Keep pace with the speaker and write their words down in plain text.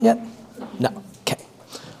yet? No. Okay.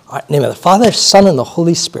 All right. In the name of the Father, Son, and the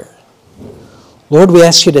Holy Spirit. Lord, we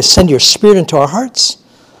ask you to send your Spirit into our hearts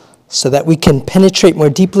so that we can penetrate more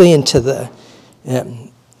deeply into the,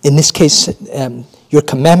 in this case, your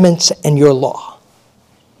commandments and your law.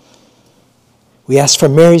 We ask for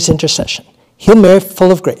Mary's intercession. Hail Mary,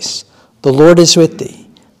 full of grace, the Lord is with thee.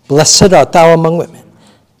 Blessed art thou among women,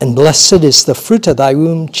 and blessed is the fruit of thy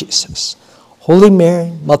womb, Jesus. Holy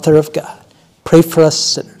Mary, Mother of God, pray for us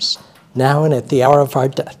sinners, now and at the hour of our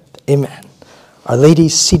death. Amen. Our Lady,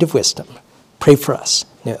 seat of wisdom, pray for us. In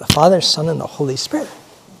the name of the Father, Son, and the Holy Spirit.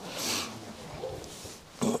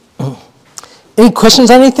 Any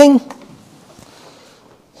questions on anything?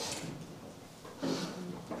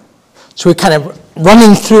 So we're kind of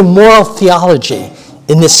running through moral theology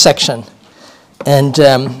in this section. And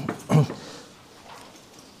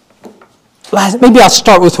maybe I'll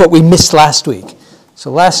start with what we missed last week.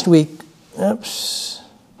 So last week, oops.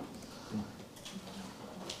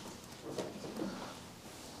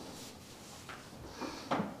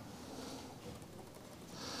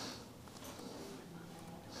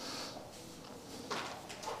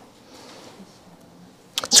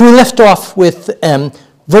 So we left off with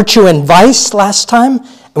virtue and vice last time,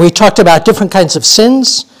 and we talked about different kinds of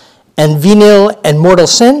sins, and venial and mortal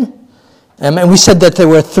sin. And we said that there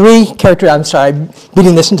were three characteristics. I'm sorry, I'm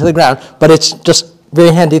beating this into the ground, but it's just a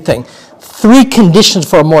very handy thing. Three conditions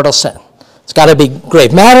for a mortal sin. It's got to be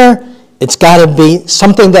grave matter, it's got to be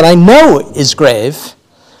something that I know is grave,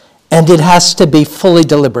 and it has to be fully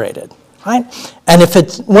deliberated. Right? And if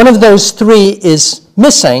it's one of those three is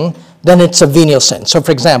missing, then it's a venial sin. So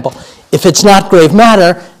for example, if it's not grave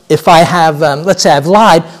matter, if I have, let's say I've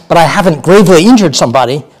lied, but I haven't gravely injured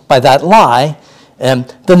somebody by that lie, then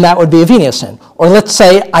that would be a venial sin. Or let's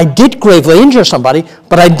say I did gravely injure somebody,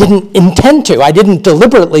 but I didn't intend to. I didn't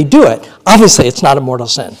deliberately do it. Obviously, it's not a mortal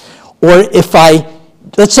sin. Or if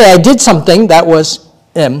let's say I did something that was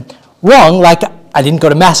wrong, like I didn't go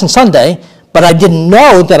to Mass on Sunday, but I didn't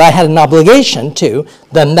know that I had an obligation to,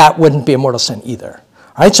 then that wouldn't be a mortal sin either.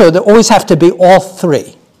 All right, so there always have to be all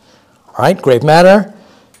three. All right, grave matter,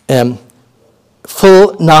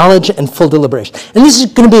 full knowledge, and full deliberation. And this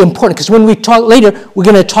is going to be important because when we talk later, we're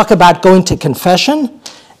going to talk about going to confession.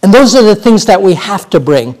 And those are the things that we have to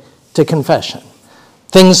bring to confession.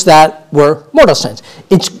 Things that were mortal sins.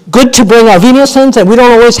 It's good to bring our venial sins, and we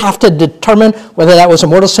don't always have to determine whether that was a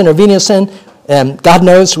mortal sin or venial sin. God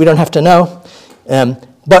knows, we don't have to know.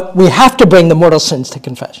 But we have to bring the mortal sins to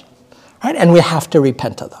confession. Right? And we have to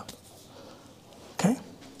repent of them. Okay?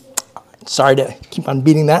 All right. Sorry to keep on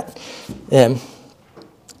beating that. And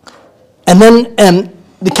then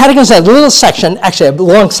the catechism has a little section, actually a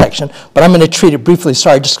long section, but I'm going to treat it briefly,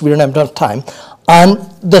 sorry, just because we don't have enough time, on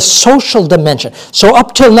the social dimension. So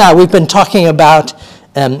up till now, we've been talking about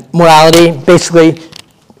morality basically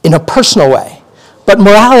in a personal way. But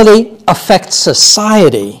morality affects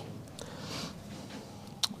society.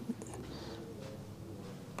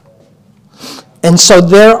 And so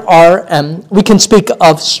there are, we can speak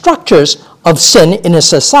of structures of sin in a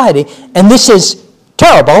society, and this is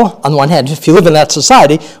terrible, on one hand, if you live in that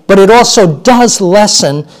society, but it also does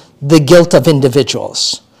lessen the guilt of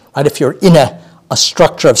individuals, right, if you're in a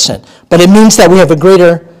structure of sin. But it means that we have a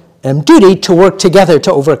greater duty to work together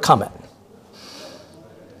to overcome it.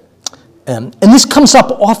 And this comes up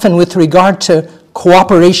often with regard to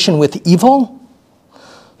cooperation with evil.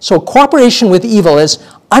 So cooperation with evil is,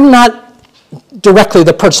 I'm not directly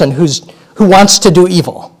the person who wants to do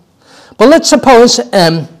evil. But let's suppose,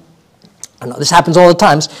 I know this happens all the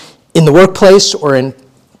times, in the workplace or in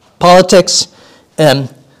politics.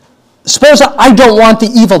 Suppose I don't want the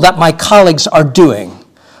evil that my colleagues are doing,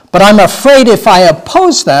 but I'm afraid if I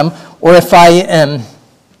oppose them or if I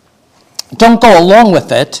don't go along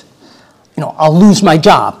with it, I'll lose my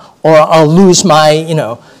job or I'll lose my,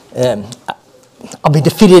 I'll be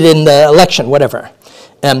defeated in the election, whatever.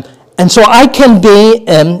 And so I can be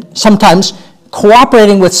sometimes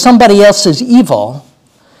cooperating with somebody else's evil,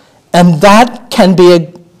 and that can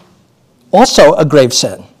be also a grave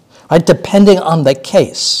sin, right, depending on the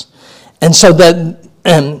case. And so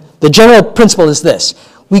the general principle is this.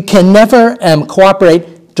 We can never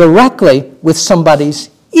cooperate directly with somebody's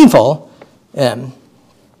evil,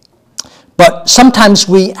 but sometimes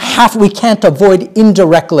we can't avoid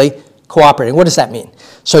indirectly cooperating. What does that mean?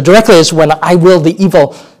 So directly is when I will the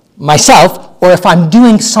evil myself, or if I'm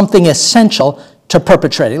doing something essential to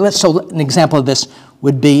perpetrate it. So an example of this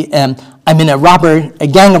would be I'm in a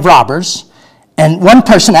gang of robbers, and one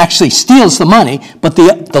person actually steals the money, but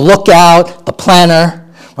the lookout, the planner,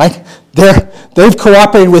 right? They've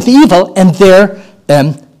cooperated with evil, and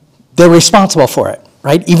they're responsible for it.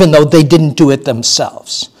 right, even though they didn't do it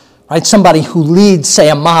themselves. Right? Somebody who leads, say,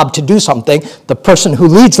 a mob to do something, the person who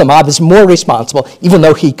leads the mob is more responsible, even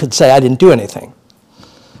though he could say, I didn't do anything.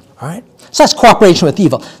 All right? So that's cooperation with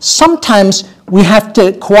evil. Sometimes we have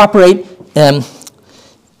to cooperate.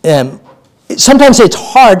 Sometimes it's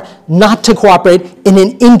hard not to cooperate in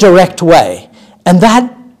an indirect way. And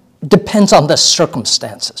that depends on the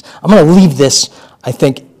circumstances. I'm going to leave this, I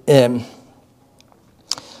think.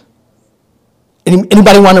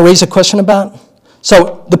 Anybody want to raise a question about?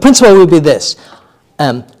 So the principle would be this.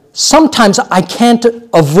 Sometimes I can't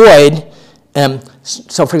avoid,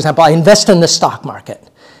 so for example, I invest in the stock market.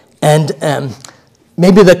 And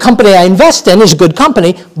maybe the company I invest in is a good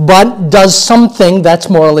company, but does something that's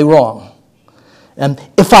morally wrong.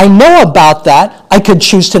 If I know about that, I could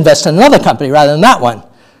choose to invest in another company rather than that one.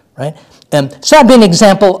 Right? So that would be an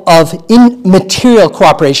example of immaterial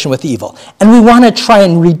cooperation with evil. And we want to try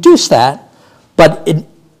and reduce that, but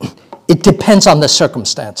it depends on the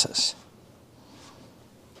circumstances.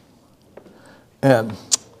 Let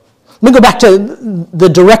me go back to the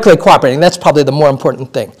directly cooperating. That's probably the more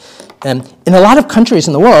important thing. In a lot of countries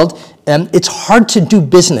in the world, it's hard to do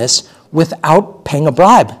business without paying a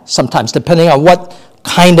bribe sometimes, depending on what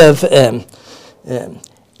kind of, and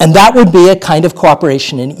that would be a kind of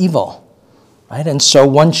cooperation in evil. Right? And so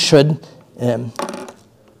one should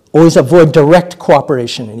always avoid direct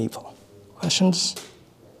cooperation in evil. Questions?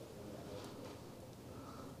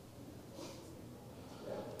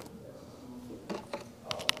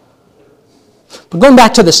 But going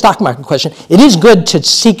back to the stock market question, it is good to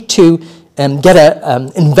seek to get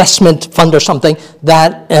an investment fund or something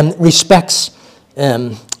that respects,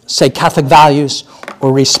 say, Catholic values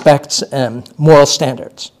or respects moral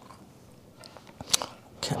standards.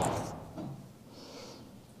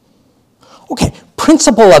 Okay,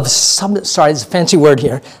 principle of, sorry, it's a fancy word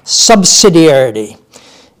here, subsidiarity.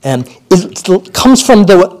 It comes from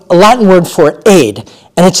the Latin word for aid.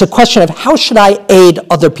 And it's a question of how should I aid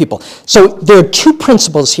other people? So there are two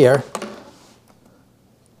principles here.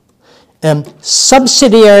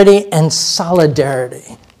 Subsidiarity and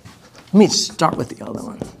solidarity. Let me start with the other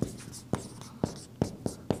one.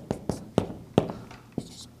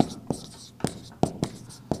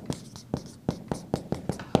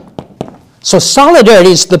 So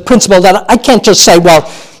solidarity is the principle that I can't just say,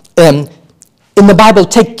 well, in the Bible,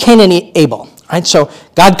 take Cain and Abel. Right? So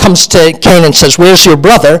God comes to Cain and says, where's your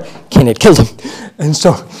brother? Cain had killed him. And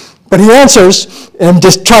so, but he answers,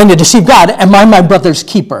 just trying to deceive God, am I my brother's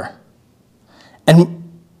keeper?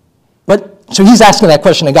 So he's asking that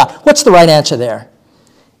question to God. What's the right answer there?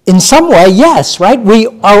 In some way, yes, right? We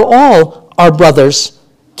are all our brother's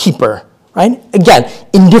keeper, right? Again,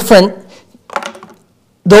 in different,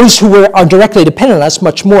 those who are directly dependent on us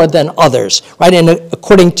much more than others, right? And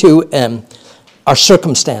according to our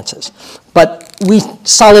circumstances. But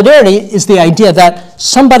solidarity is the idea that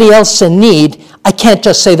somebody else in need, I can't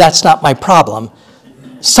just say that's not my problem.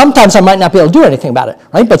 Sometimes I might not be able to do anything about it,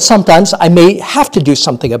 right? But sometimes I may have to do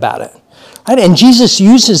something about it. Right? And Jesus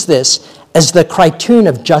uses this as the criterion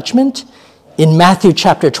of judgment in Matthew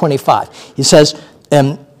chapter 25. He says,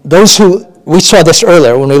 those who, we saw this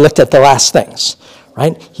earlier when we looked at the last things,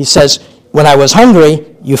 right? He says, when I was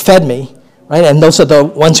hungry, you fed me, right? And those are the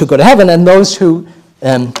ones who go to heaven, and those who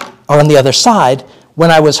are on the other side, when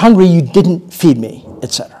I was hungry, you didn't feed me,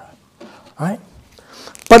 etc. All right?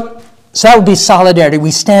 But, so that would be solidarity. We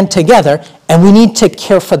stand together, and we need to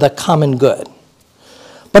care for the common good.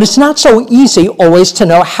 But it's not so easy always to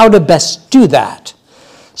know how to best do that.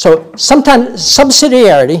 So sometimes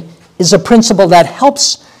subsidiarity is a principle that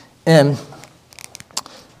helps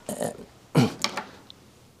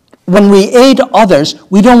when we aid others,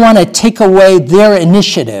 we don't want to take away their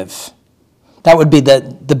initiative. That would be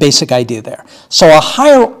the basic idea there. So a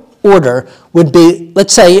higher order would be,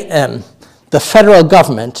 let's say, the federal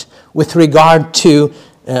government with regard to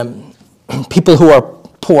people who are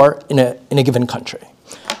poor in a given country.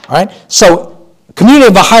 All right? So community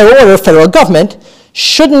of a higher order, federal government,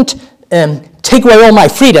 shouldn't take away all my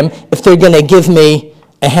freedom if they're going to give me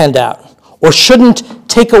a handout, or shouldn't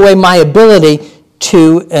take away my ability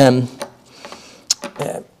to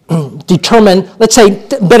determine, let's say,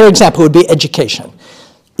 a better example would be education.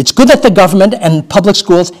 It's good that the government and public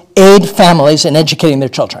schools aid families in educating their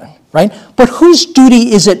children, right? But whose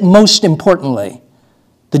duty is it most importantly?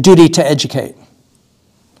 The duty to educate?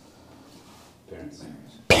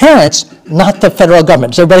 Parents, not the federal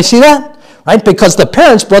government. Does everybody see that? Right? Because the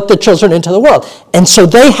parents brought the children into the world. And so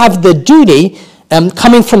they have the duty,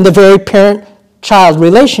 coming from the very parent-child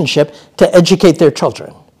relationship, to educate their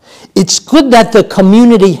children. It's good that the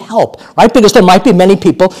community help, right? Because there might be many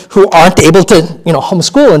people who aren't able to,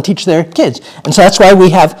 homeschool and teach their kids. And so that's why we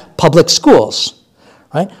have public schools,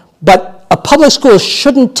 right? But a public school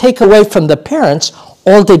shouldn't take away from the parents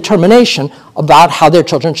all determination about how their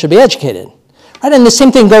children should be educated. Right? And the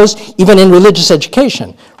same thing goes even in religious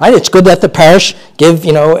education, right? It's good that the parish give,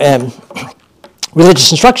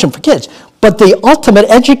 religious instruction for kids. But the ultimate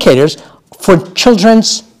educators for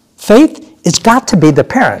children's faith, it's got to be the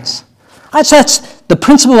parents. Right? So that's the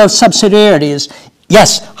principle of subsidiarity is,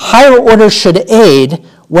 yes, higher orders should aid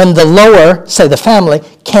when the lower, say the family,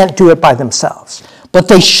 can't do it by themselves. But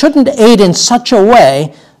they shouldn't aid in such a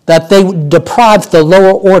way that they deprive the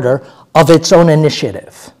lower order of its own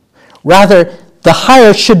initiative. Rather, the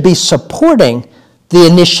higher should be supporting the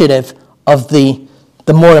initiative of the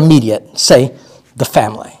more immediate, say, the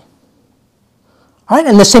family. All right?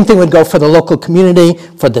 And the same thing would go for the local community,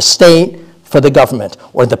 for the state, for the government,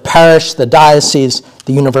 or the parish, the diocese,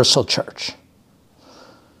 the universal church.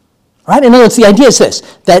 All right? In other words, the idea is this,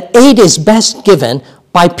 that aid is best given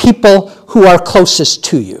by people who are closest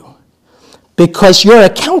to you, because you're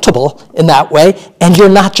accountable in that way, and you're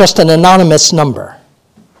not just an anonymous number.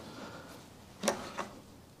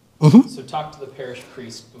 Mm-hmm. So talk to the parish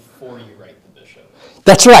priest before you write the bishop.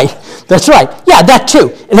 That's right. That's right. Yeah, that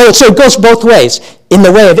too. So it goes both ways. In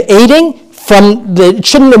the way of aiding, it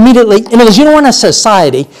shouldn't immediately, in other words, you don't want a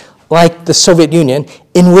society like the Soviet Union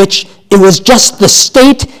in which it was just the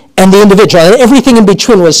state and the individual, and everything in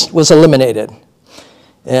between was eliminated.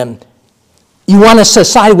 You want a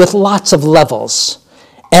society with lots of levels.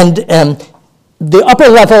 And the upper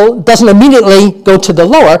level doesn't immediately go to the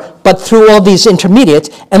lower, but through all these intermediates.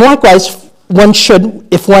 And likewise, one should,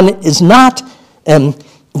 if one is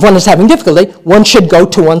having difficulty, one should go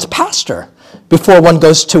to one's pastor before one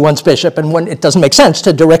goes to one's bishop, and it doesn't make sense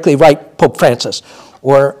to directly write Pope Francis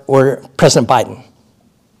or President Biden.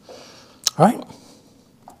 All right?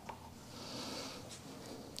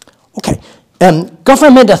 Okay.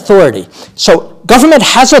 Government authority. So government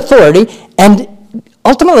has authority, and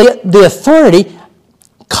ultimately, the authority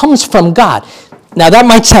comes from God. Now, that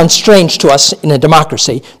might sound strange to us in a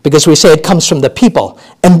democracy because we say it comes from the people.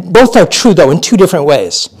 And both are true, though, in two different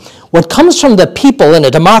ways. What comes from the people in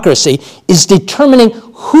a democracy is determining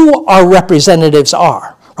who our representatives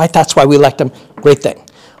are. Right? That's why we elect them. Great thing.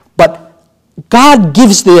 But God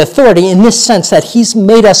gives the authority in this sense that he's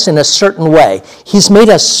made us in a certain way. He's made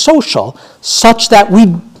us social such that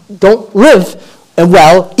we don't live,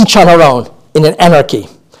 each on our own in an anarchy.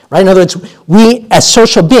 Right? In other words, we as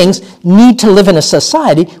social beings need to live in a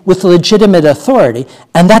society with legitimate authority,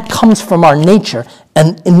 and that comes from our nature.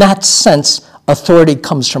 And in that sense, authority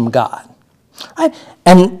comes from God. Right?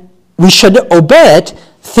 And we should obey it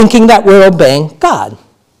thinking that we're obeying God.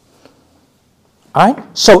 All right?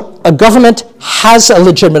 So a government has a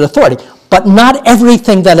legitimate authority, but not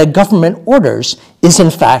everything that a government orders is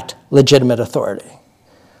in fact legitimate authority.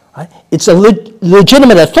 Right? It's a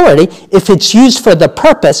legitimate authority if it's used for the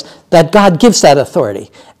purpose that God gives that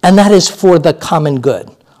authority, and that is for the common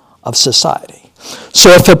good of society. So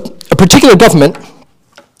if a particular government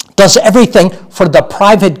does everything for the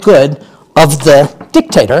private good of the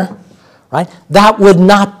dictator, right, that would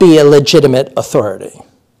not be a legitimate authority.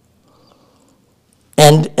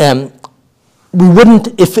 And we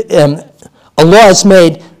wouldn't, if a law is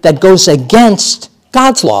made that goes against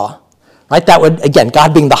God's law, right? That would, again,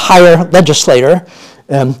 God being the higher legislator,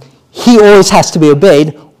 he always has to be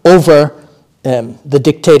obeyed over the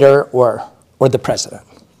dictator or the president.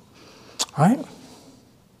 All right?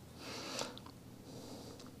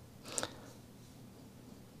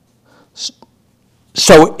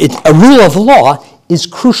 So a rule of law is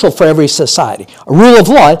crucial for every society. A rule of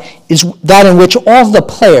law is that in which all the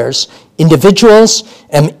players, individuals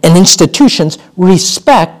and institutions,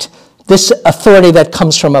 respect this authority that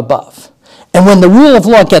comes from above. And when the rule of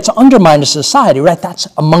law gets undermined in society, right, that's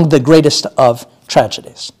among the greatest of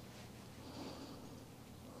tragedies.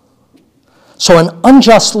 So an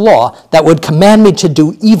unjust law that would command me to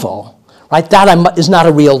do evil, right, that is not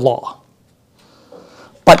a real law.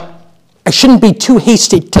 But I shouldn't be too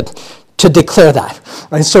hasty to declare that.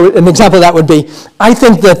 Right? So an example of that would be, I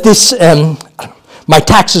think that this, my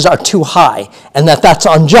taxes are too high, and that's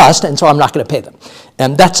unjust, and so I'm not going to pay them.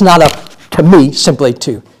 And that's not up to me simply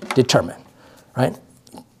to determine. Right?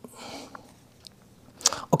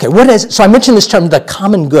 Okay, what is it? So I mentioned this term, the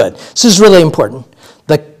common good. This is really important.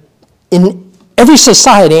 In every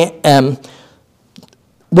society,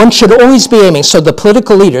 one should always be aiming, so the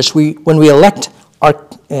political leaders, when we elect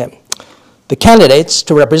the candidates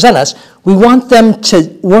to represent us, we want them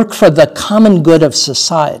to work for the common good of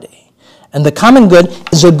society. And the common good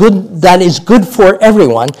is a good that is good for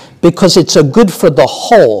everyone because it's a good for the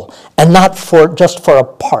whole and not just for a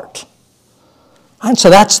part. And so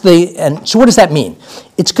so what does that mean?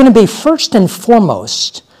 It's going to be first and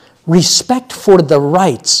foremost respect for the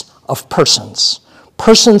rights of persons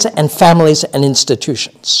and families and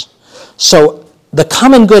institutions. So the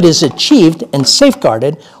common good is achieved and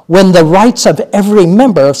safeguarded when the rights of every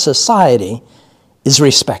member of society is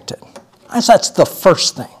respected. So that's the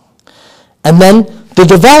first thing. And then the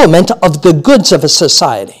development of the goods of a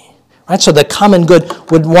society. Right? So the common good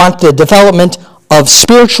would want the development of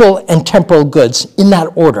spiritual and temporal goods in that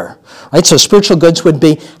order. Right? So spiritual goods would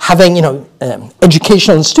be having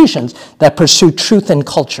educational institutions that pursue truth and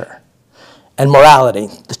culture and morality,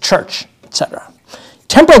 the church, etc.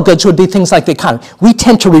 Temporal goods would be things like the economy. We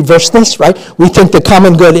tend to reverse this, right? We think the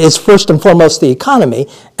common good is first and foremost the economy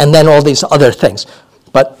and then all these other things.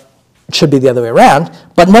 But it should be the other way around.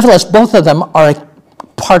 But nevertheless, both of them are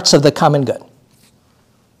parts of the common good.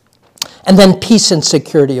 And then peace and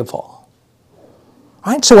security of all.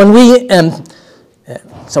 Right? So when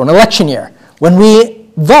so an election year, when we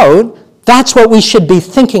vote, that's what we should be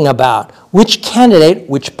thinking about. Which candidate,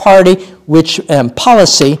 which party, which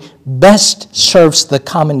policy best serves the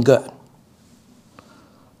common good.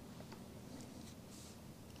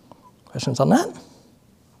 Questions on that?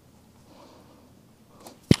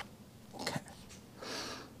 Okay.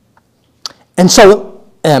 And so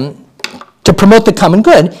to promote the common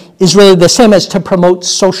good is really the same as to promote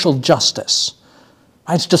social justice.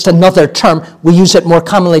 It's just another term. We use it more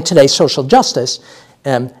commonly today, social justice.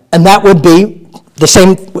 And that would be the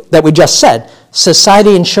same that we just said.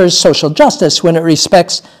 Society ensures social justice when it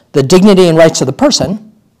respects the dignity and rights of the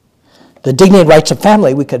person, the dignity and rights of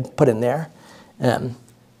family, we could put in there,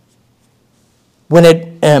 when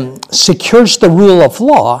it secures the rule of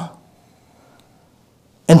law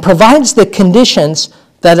and provides the conditions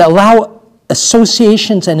that allow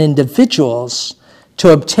associations and individuals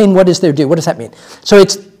to obtain what is their due. What does that mean? So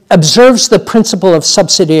it observes the principle of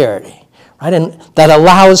subsidiarity, right? And that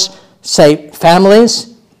allows, say,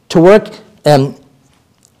 families to work. In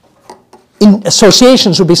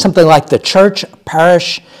associations would be something like the church,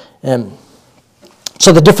 parish,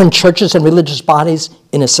 so the different churches and religious bodies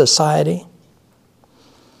in a society.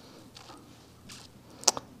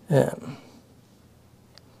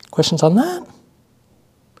 Questions on that?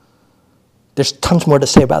 There's tons more to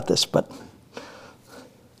say about this, but...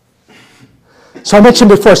 So I mentioned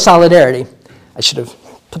before solidarity. I should have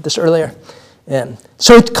put this earlier.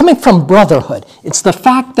 So it's coming from brotherhood. It's the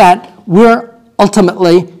fact that we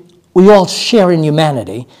all share in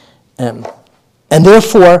humanity, and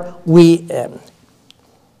therefore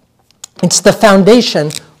it's the foundation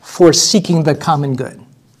for seeking the common good.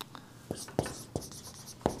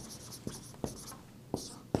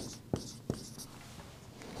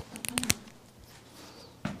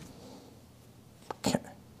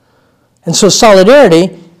 And so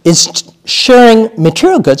solidarity is sharing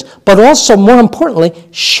material goods, but also, more importantly,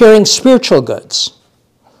 sharing spiritual goods.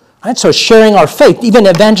 Right? So sharing our faith, even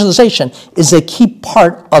evangelization, is a key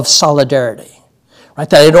part of solidarity. Right?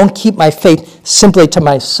 That I don't keep my faith simply to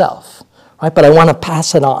myself, right? But I want to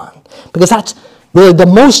pass it on. Because that's really the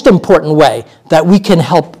most important way that we can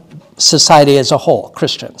help society as a whole,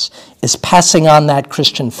 Christians, is passing on that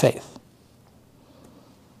Christian faith.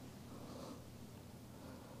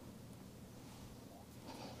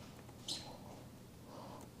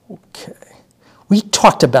 Okay. We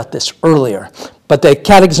talked about this earlier, but the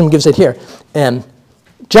Catechism gives it here.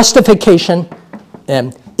 Justification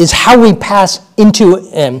is how we pass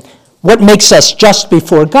into what makes us just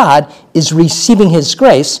before God is receiving His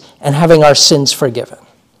grace and having our sins forgiven.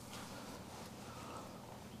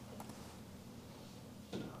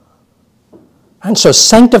 And so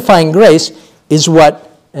sanctifying grace is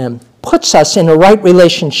what puts us in a right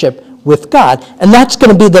relationship with God, and that's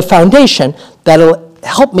going to be the foundation that'll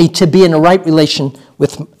help me to be in a right relation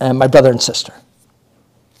with my brother and sister.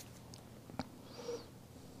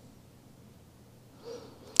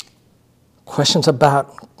 Questions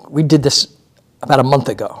about, we did this about a month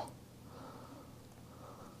ago.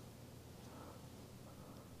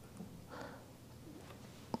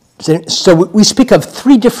 So we speak of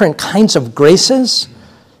three different kinds of graces.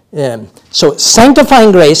 So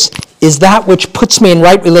sanctifying grace is that which puts me in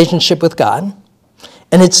right relationship with God.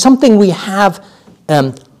 And it's something we have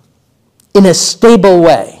in a stable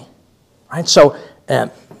way. Right? So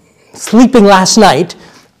sleeping last night,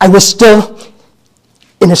 I was still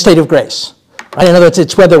in a state of grace. Right? In other words,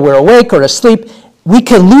 it's whether we're awake or asleep. We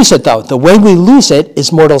can lose it, though. The way we lose it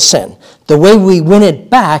is mortal sin. The way we win it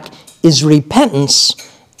back is repentance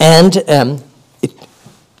and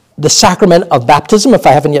the sacrament of baptism, if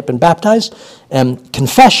I haven't yet been baptized,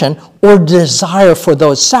 confession, or desire for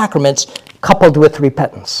those sacraments coupled with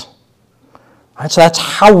repentance. All right, so that's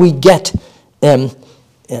how we get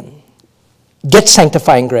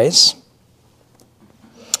sanctifying grace.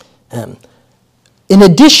 In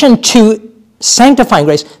addition to sanctifying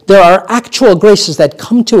grace, there are actual graces that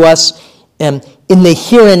come to us in the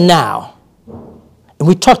here and now. And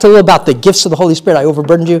we talked a little about the gifts of the Holy Spirit. I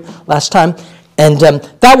overburdened you last time. And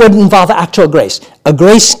that would involve actual grace, a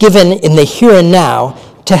grace given in the here and now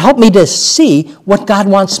to help me to see what God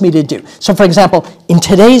wants me to do. So, for example, in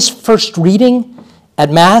today's first reading at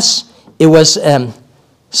Mass, it was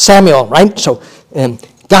Samuel, right? So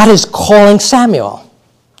God is calling Samuel.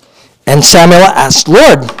 And Samuel asked,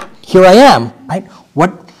 Lord, here I am, right?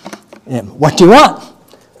 What do you want?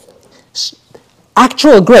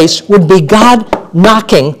 Actual grace would be God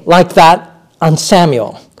knocking like that on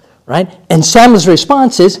Samuel, right? And Samuel's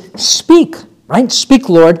response is, speak, right? Speak,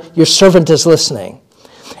 Lord, your servant is listening.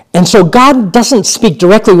 And so God doesn't speak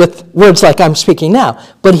directly with words like I'm speaking now,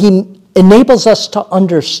 but he enables us to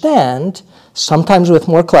understand, sometimes with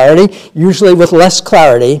more clarity, usually with less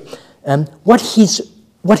clarity, what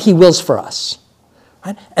he wills for us,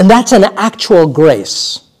 right? And that's an actual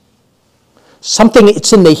grace. Something,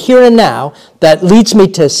 it's in the here and now that leads me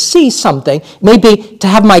to see something, maybe to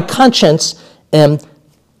have my conscience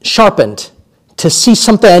sharpened, to see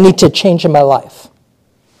something I need to change in my life.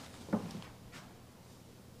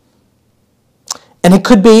 And it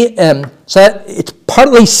could be, so that it's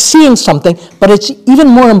partly seeing something, but it's even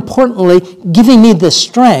more importantly giving me the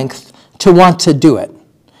strength to want to do it.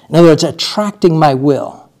 In other words, attracting my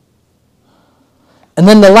will. And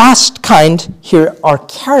then the last kind here are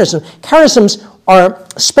charisms. Charisms are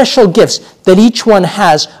special gifts that each one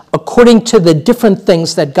has according to the different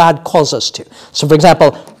things that God calls us to. So, for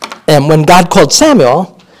example, when God called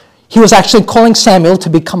Samuel, he was actually calling Samuel to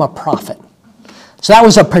become a prophet. So that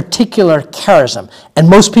was a particular charism. And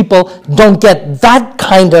most people don't get that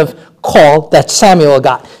kind of call that Samuel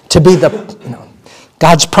got, to be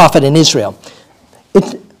God's prophet in Israel.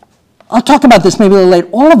 I'll talk about this maybe a little later.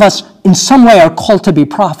 All of us, in some way, are called to be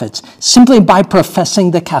prophets simply by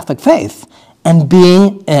professing the Catholic faith and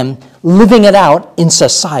living it out in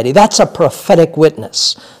society. That's a prophetic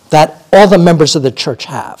witness that all the members of the church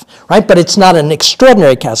have, right? But it's not an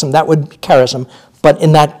extraordinary charism. That would be charism, but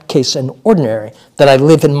in that case, an ordinary, that I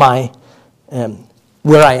live in my,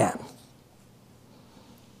 where I am.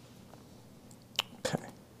 Okay.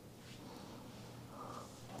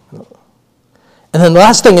 And then the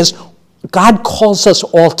last thing is, God calls us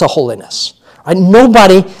all to holiness. Right?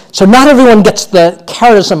 So not everyone gets the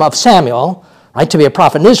charism of Samuel, right, to be a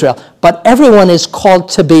prophet in Israel, but everyone is called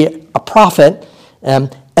to be a prophet,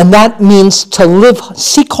 and that means to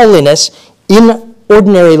seek holiness in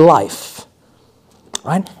ordinary life.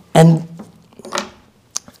 Right? And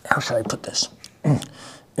how should I put this?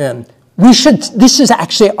 This is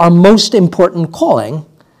actually our most important calling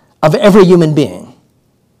of every human being,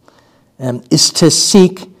 is to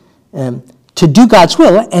seek to do God's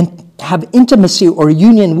will and have intimacy or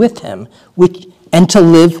union with him, and to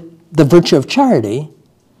live the virtue of charity.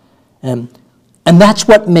 And that's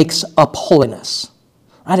what makes up holiness.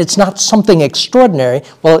 Right? It's not something extraordinary.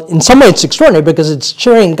 Well, in some way it's extraordinary because it's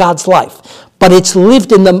sharing God's life. But it's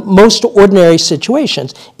lived in the most ordinary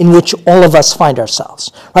situations in which all of us find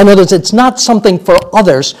ourselves. Right? In other words, it's not something for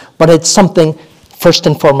others, but it's something first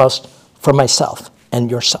and foremost for myself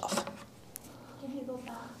and yourself. Can you go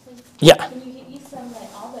back, please? Yeah. Can you give some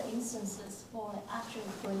all the instances for actual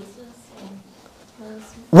graces and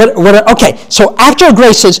mercy? Okay, so actual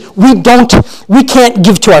graces we can't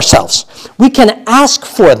give to ourselves. We can ask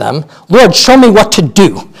for them. Lord, show me what to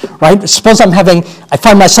do, right? Suppose I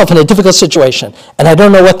find myself in a difficult situation and I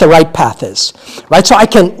don't know what the right path is, right? So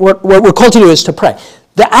what we're called to do is to pray.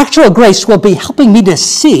 The actual grace will be helping me to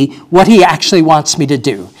see what he actually wants me to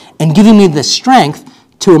do and giving me the strength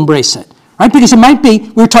to embrace it, right? Because it might be,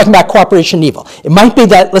 we were talking about cooperation in evil. It might be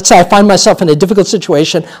that, let's say I find myself in a difficult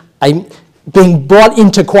situation, I'm being brought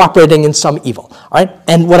into cooperating in some evil, all right?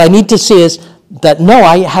 And what I need to see is that, no,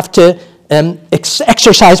 I have to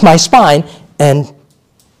exercise my spine and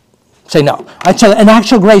say no. Right? So an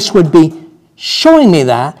actual grace would be showing me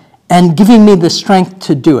that and giving me the strength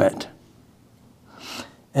to do it.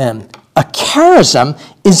 A charism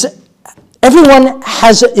is, everyone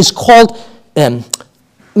is called, let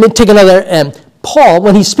me take another, Paul,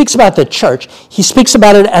 when he speaks about the church, he speaks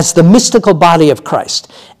about it as the mystical body of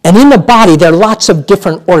Christ. And in the body, there are lots of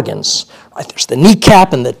different organs. Right? There's the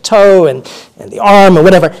kneecap and the toe and the arm and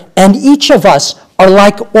whatever. And each of us are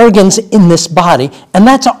like organs in this body, and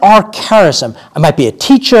that's our charism. I might be a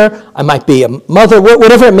teacher, I might be a mother,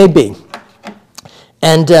 whatever it may be.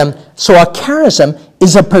 And so our charism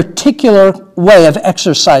is a particular way of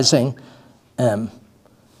exercising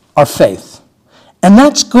our faith. And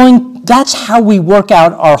that's how we work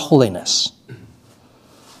out our holiness.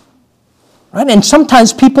 Right? And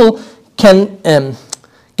sometimes people can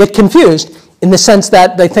get confused in the sense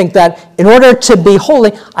that they think that in order to be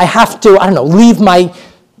holy, I have to, leave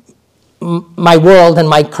my world and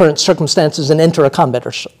my current circumstances and enter a convent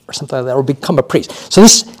or something like that, or become a priest. So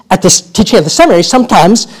at this teaching at the seminary,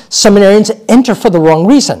 sometimes seminarians enter for the wrong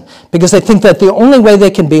reason, because they think that the only way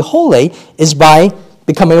they can be holy is by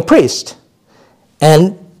becoming a priest.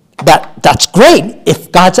 And that's great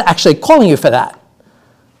if God's actually calling you for that.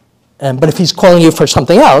 But if he's calling you for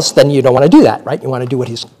something else, then you don't want to do that, right? You want to do what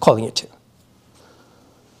he's calling you to.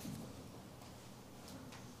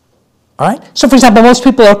 All right? So, for example, most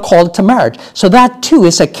people are called to marriage. So that, too,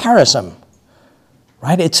 is a charism,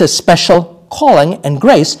 right? It's a special calling and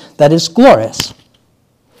grace that is glorious.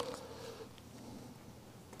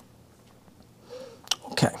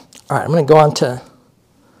 Okay. All right, I'm going to go on to...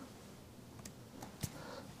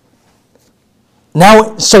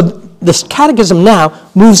 Now, so this catechism now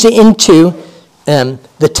moves into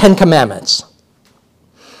the Ten Commandments.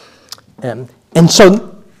 And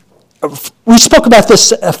so we spoke about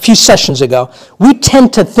this a few sessions ago. We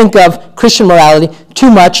tend to think of Christian morality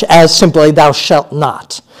too much as simply thou shalt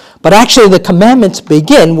not. But actually the commandments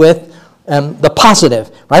begin with the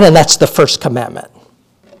positive, right? And that's the first commandment.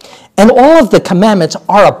 And all of the commandments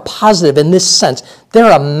are a positive in this sense.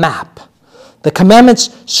 They're a map. The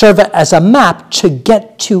commandments serve as a map to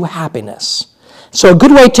get to happiness. So a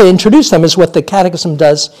good way to introduce them is what the Catechism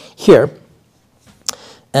does here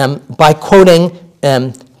by quoting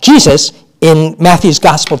Jesus in Matthew's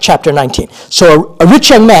Gospel, chapter 19. So a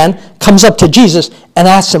rich young man comes up to Jesus and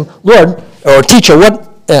asks him, Lord, or teacher,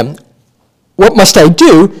 what must I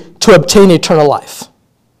do to obtain eternal life?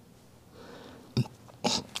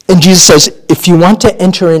 And Jesus says, if you want to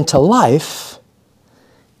enter into life,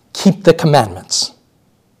 keep the commandments.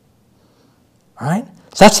 All right?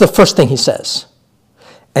 So that's the first thing he says.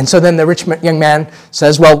 And so then the rich young man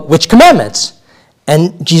says, well, which commandments?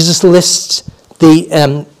 And Jesus lists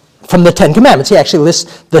from the Ten Commandments. He actually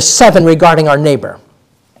lists the 7 regarding our neighbor.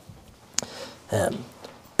 And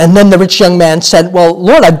then the rich young man said, well,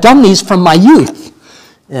 Lord, I've done these from my youth.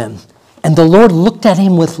 And the Lord looked at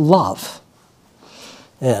him with love.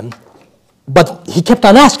 But he kept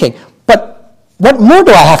on asking, but what more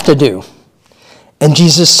do I have to do? And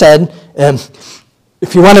Jesus said,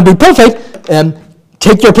 if you want to be perfect,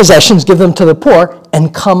 take your possessions, give them to the poor,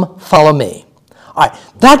 and come follow me. All right,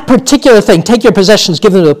 that particular thing, take your possessions,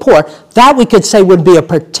 give them to the poor, that we could say would be a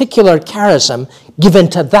particular charism given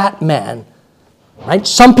to that man. Right?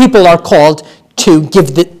 Some people are called to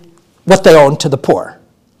give what they own to the poor.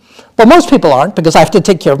 But most people aren't, because I have to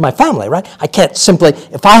take care of my family, right? I can't simply,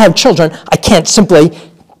 if I have children, I can't simply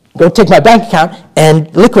go take my bank account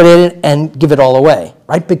and liquidate it and give it all away,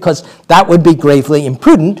 right? Because that would be gravely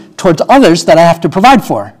imprudent towards others that I have to provide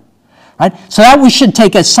for, right? So that we should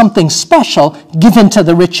take as something special given to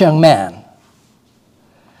the rich young man.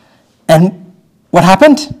 And what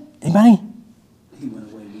happened? Anybody? He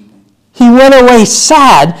went away weeping. He went away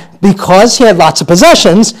sad because he had lots of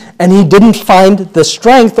possessions and he didn't find the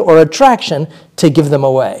strength or attraction to give them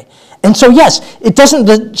away. And so, yes,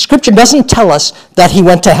 the scripture doesn't tell us that he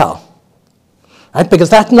went to hell, right? Because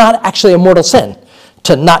that's not actually a mortal sin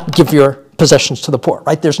to not give your possessions to the poor,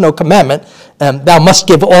 right? There's no commandment, thou must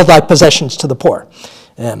give all thy possessions to the poor.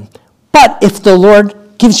 But if the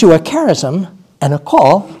Lord gives you a charism and a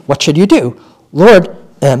call, what should you do? Lord,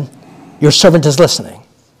 your servant is listening.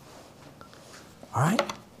 All right?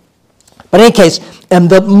 But in any case,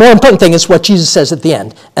 the more important thing is what Jesus says at the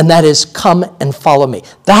end, and that is, come and follow me.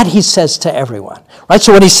 That he says to everyone. Right?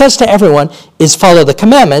 So what he says to everyone is follow the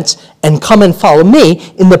commandments and come and follow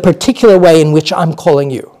me in the particular way in which I'm calling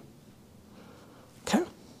you. Okay?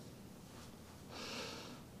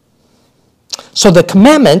 So the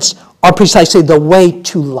commandments are precisely the way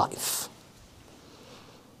to life.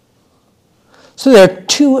 So there are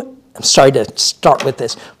two, I'm sorry to start with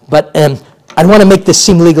this, but I don't want to make this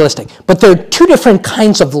seem legalistic, but there are two different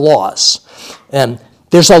kinds of laws.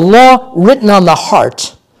 There's a law written on the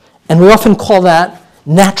heart, and we often call that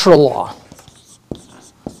natural law.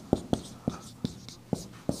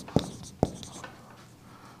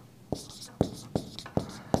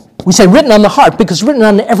 We say written on the heart because written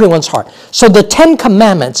on everyone's heart. So the Ten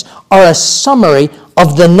Commandments are a summary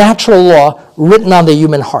of the natural law written on the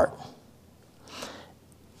human heart.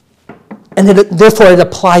 and therefore it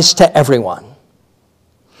applies to everyone.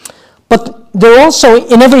 But there are also,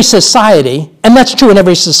 in every society, and that's true in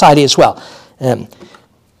every society as well,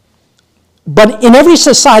 but in every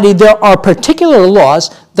society there are particular laws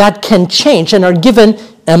that can change and are given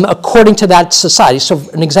according to that society. So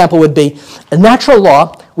an example would be a natural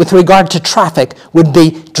law with regard to traffic would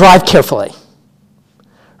be drive carefully,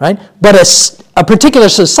 right? But a particular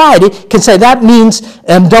society can say that means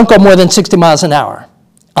don't go more than 60 miles an hour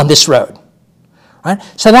on this road, right?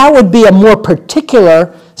 So that would be a more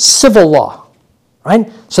particular civil law, right?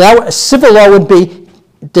 So that civil law would be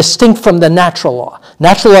distinct from the natural law.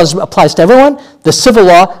 Natural law applies to everyone. The civil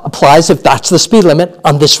law applies if that's the speed limit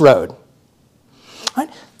on this road. Right?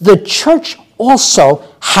 The church also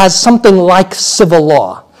has something like civil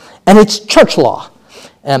law, and it's church law.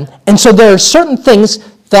 And so there are certain things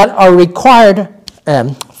that are required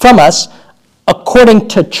from us according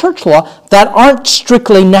to church law that aren't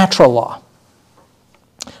strictly natural law.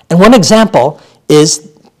 And one example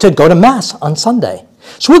is to go to Mass on Sunday.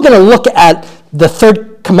 So we're going to look at the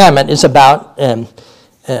third commandment is about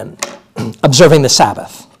observing the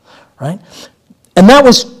Sabbath, right? And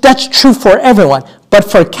that's true for everyone. But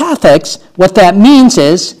for Catholics, what that means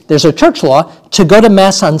is there's a church law to go to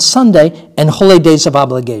Mass on Sunday and holy days of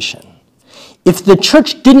obligation. If the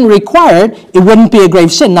church didn't require it, it wouldn't be a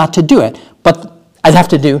grave sin not to do it. But I'd have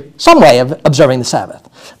to do some way of observing the Sabbath.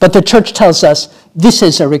 But the church tells us this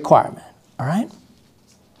is a requirement, all right?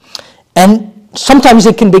 And sometimes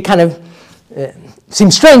it can be kind of,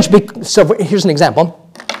 seems strange. So here's an example.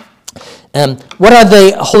 What are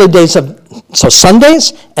the holy days so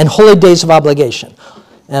Sundays and holy days of obligation.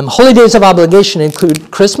 Holy days of obligation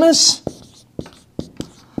include Christmas,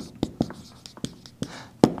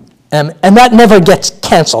 and that never gets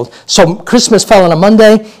canceled. So Christmas fell on a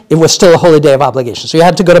Monday, it was still a holy day of obligation. So you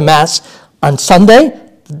had to go to Mass on Sunday,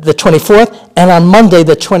 the 24th, and on Monday,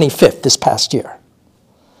 the 25th this past year.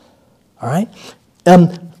 All right?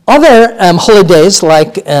 Other holy days,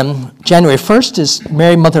 like January 1st is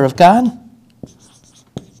Mary, Mother of God.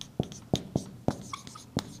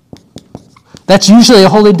 That's usually a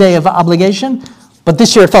holy day of obligation, but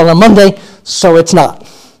this year it fell on Monday, so it's not.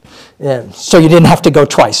 So you didn't have to go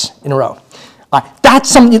twice in a row.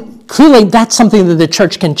 Clearly, that's something that the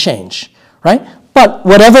church can change, right? But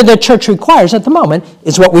whatever the church requires at the moment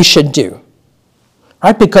is what we should do,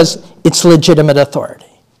 right? Because it's legitimate authority.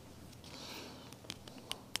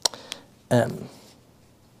 And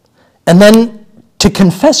then to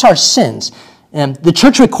confess our sins, the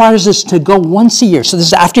church requires us to go once a year. So this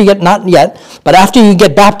is after you get, not yet, but after you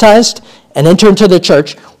get baptized and enter into the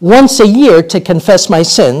church, once a year to confess my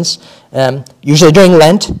sins, usually during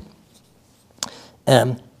Lent,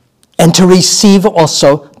 and to receive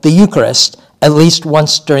also the Eucharist at least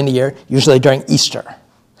once during the year, usually during Easter.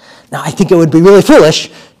 Now, I think it would be really foolish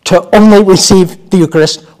to only receive the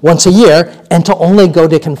Eucharist once a year and to only go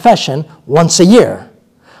to confession once a year.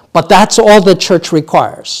 But that's all the church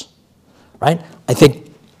requires, right? I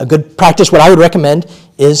think a good practice, what I would recommend,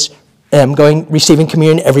 is receiving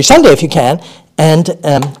communion every Sunday if you can, and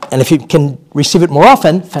if you can receive it more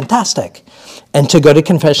often, fantastic. And to go to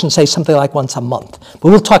confession, say something like once a month. But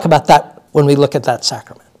we'll talk about that when we look at that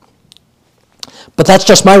sacrament. But that's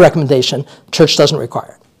just my recommendation. Church doesn't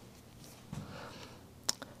require it.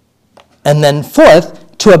 And then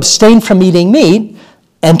fourth, to abstain from eating meat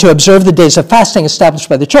and to observe the days of fasting established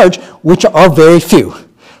by the church, which are very few,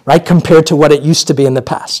 right, compared to what it used to be in the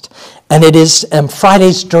past. And it is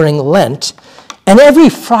Fridays during Lent. And every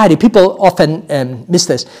Friday, people often miss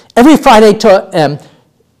this, every Friday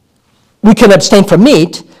we can abstain from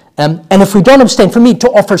meat, and if we don't abstain from meat,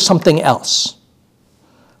 to offer something else.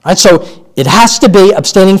 Right, so it has to be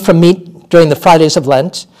abstaining from meat during the Fridays of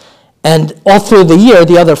Lent, and all through the year,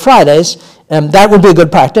 the other Fridays, that would be a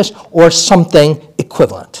good practice, or something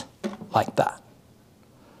equivalent like that.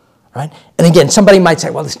 Right? And again, somebody might say,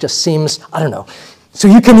 well, this just seems, I don't know. So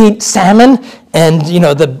you can eat salmon and,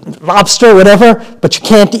 the lobster, whatever, but you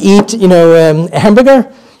can't eat, a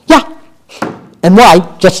hamburger? Yeah. And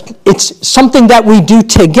why? Just, it's something that we do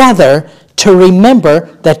together to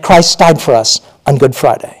remember that Christ died for us on Good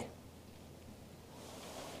Friday.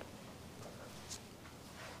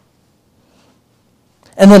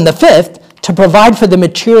 And then the fifth, to provide for the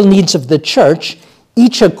material needs of the church,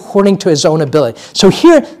 each according to his own ability. So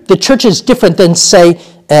here, the church is different than, say,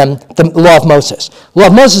 the law of Moses. The law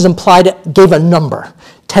of Moses gave a number,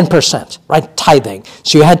 10%, right? Tithing.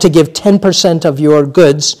 So you had to give 10% of your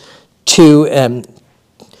goods to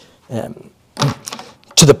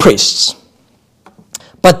the priests.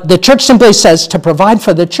 But the church simply says to provide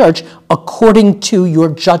for the church according to your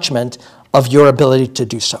judgment of your ability to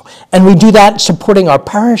do so. And we do that supporting our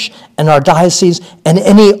parish and our diocese and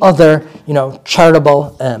any other,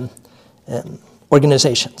 charitable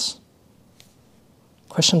organizations.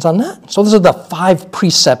 Questions on that? So those are the 5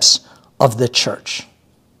 precepts of the church.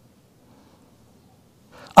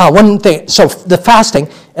 One thing, so the fasting,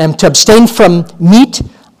 to abstain from meat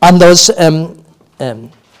on those,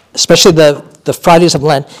 especially the Fridays of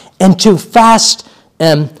Lent, and to fast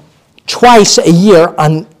twice a year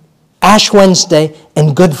on Ash Wednesday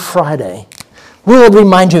and Good Friday. We will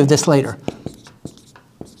remind you of this later.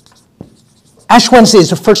 Ash Wednesday is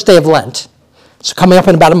the first day of Lent. It's coming up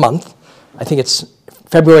in about a month. I think it's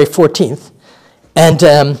February 14th. And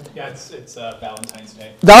yeah, it's Valentine's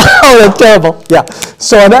Day. Oh, that's terrible. Yeah.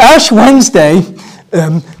 So on Ash Wednesday,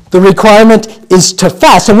 the requirement is to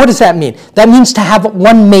fast. And what does that mean? That means to have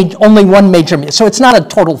only one major meal. So it's not a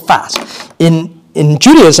total fast. In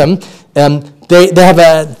Judaism, they have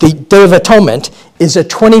the Day of Atonement is a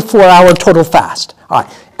 24-hour total fast. All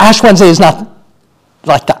right. Ash Wednesday is not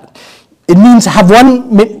like that. It means have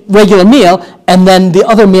one regular meal, and then the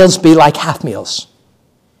other meals be like half meals.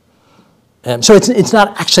 So it's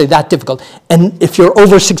not actually that difficult. And if you're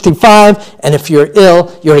over 65 and if you're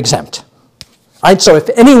ill, you're exempt. All right, so if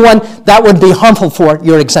anyone that would be harmful for,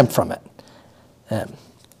 you're exempt from it.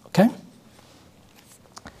 Okay?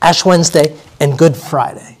 Ash Wednesday and Good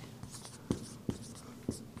Friday.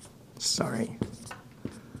 Sorry.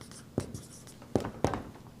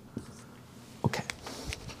 Okay.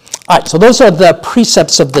 All right, so those are the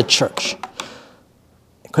precepts of the church.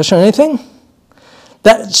 Question on anything?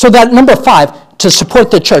 So that number 5, to support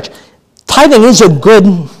the church, tithing is a good,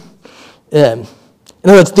 in other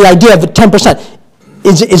words, the idea of 10%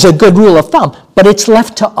 is a good rule of thumb, but it's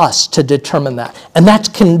left to us to determine that. And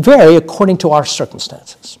that can vary according to our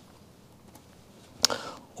circumstances.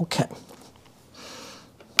 Okay.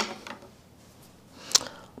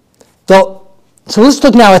 So let's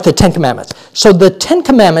look now at the 10 Commandments. So the 10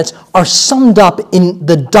 Commandments are summed up in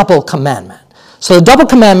the double commandment. So the double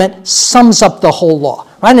commandment sums up the whole law,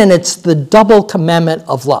 right? And it's the double commandment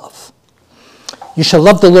of love. You shall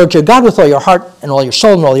love the Lord your God with all your heart and all your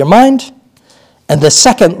soul and all your mind. And the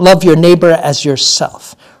second, love your neighbor as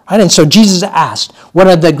yourself. Right? And so Jesus asked, what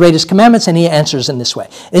are the greatest commandments? And he answers in this way.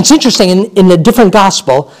 And it's interesting, in a different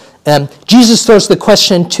gospel, Jesus throws the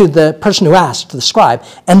question to the person who asked, to the scribe,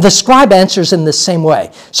 and the scribe answers in the same way.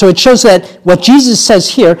 So it shows that what Jesus says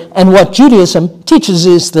here and what Judaism teaches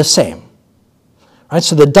is the same. Right,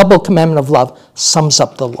 so the double commandment of love sums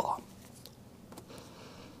up the law.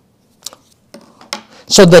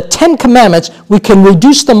 So the 10 commandments, we can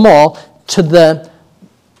reduce them all to the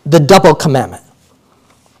double commandment.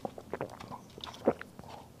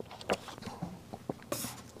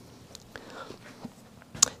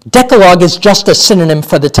 Decalogue is just a synonym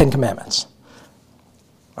for the 10 commandments.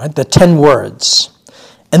 Right, the 10 words.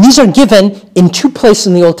 And these are given in 2 places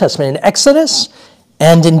in the Old Testament, in Exodus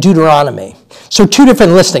and in Deuteronomy. So 2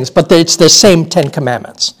 different listings, but it's the same 10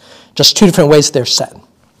 commandments. Just 2 different ways they're said.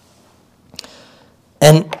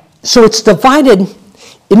 And so it's divided.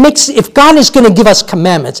 If God is going to give us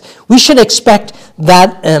commandments, we should expect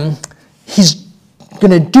that he's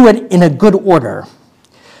going to do it in a good order.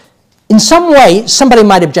 In some way, somebody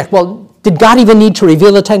might object, well, did God even need to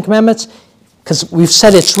reveal the 10 commandments? Because we've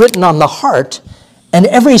said it's written on the heart, and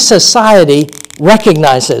every society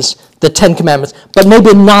recognizes the 10 commandments, but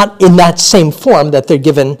maybe not in that same form that they're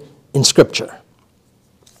given in Scripture.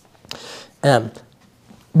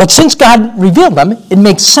 But since God revealed them, it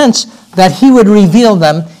makes sense that he would reveal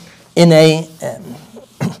them in an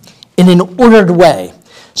ordered way.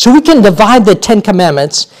 So we can divide the 10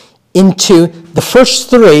 commandments into the first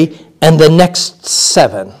 3 and the next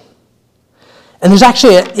 7. And there's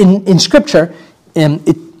actually, in Scripture,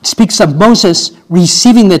 it speaks of Moses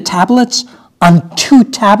receiving the tablets on 2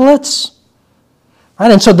 tablets.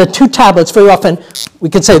 Right? And so the 2 tablets, very often, we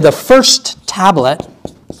could say the first tablet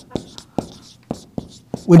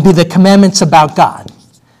would be the commandments about God,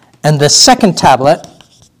 and the second tablet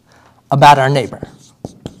about our neighbor.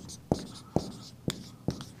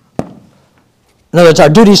 In other words, our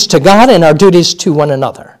duties to God and our duties to one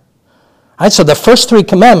another. All right, so the first 3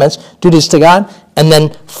 commandments, duties to God, and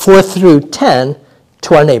then 4 through 10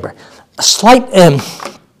 to our neighbor. A slight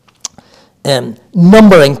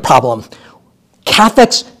numbering problem.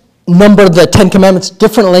 Catholics number the 10 commandments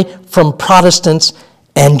differently from Protestants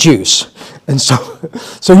and Jews. And so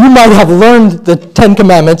you might have learned the 10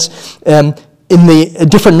 commandments in the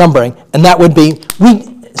different numbering, and that would be,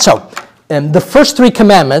 the first 3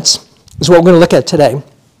 commandments is what we're going to look at today,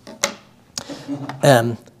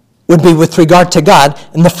 would be with regard to God.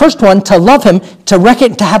 And the first one, to love him,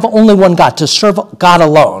 to have only one God, to serve God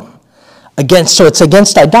alone. So it's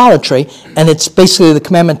against idolatry, and it's basically the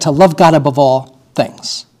commandment to love God above all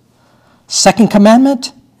things. Second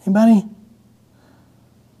commandment, anybody?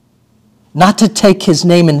 Not to take his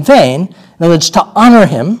name in vain. In other words, to honor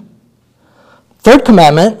him. Third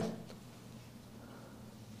commandment,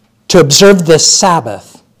 to observe the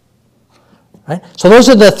Sabbath. Right? So those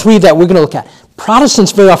are the three that we're going to look at.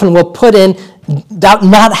 Protestants very often will put in,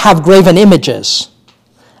 not have graven images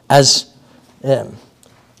as... Sorry,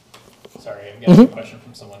 I'm getting a question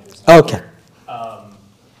from someone who's not Okay. here.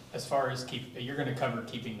 As far as you're going to cover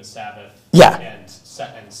keeping the Sabbath and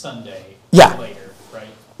Sunday later, right?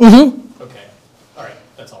 Mm-hmm. Okay. All right.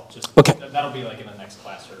 That's all. Just okay. That'll be like in the next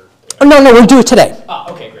class or. Oh, no, we'll do it today.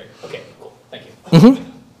 Okay, great. Okay, cool. Thank you. Mm-hmm.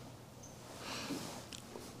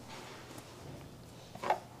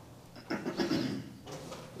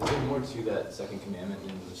 Is there more to that second commandment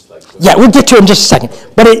than just like... Yeah, we'll get to it in just a second.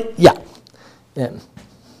 But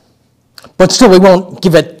but still, we won't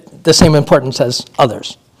give it the same importance as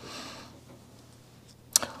others.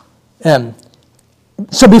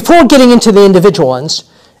 So before getting into the individual ones,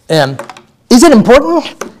 is it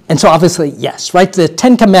important? And so obviously, yes, right? The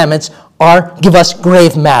Ten Commandments give us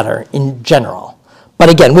grave matter in general. But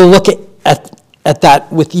again, we'll look at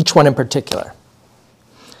that with each one in particular.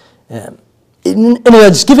 In other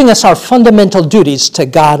words, giving us our fundamental duties to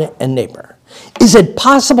God and neighbor. Is it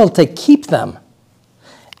possible to keep them?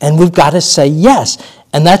 And we've got to say yes.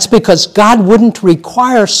 And that's because God wouldn't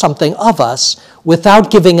require something of us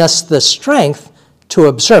without giving us the strength to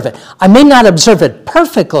observe it. I may not observe it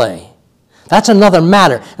perfectly. That's another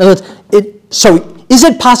matter. In other words, so is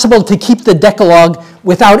it possible to keep the Decalogue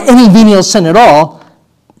without any venial sin at all?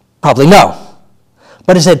 Probably no.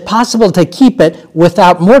 But is it possible to keep it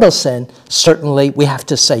without mortal sin? Certainly we have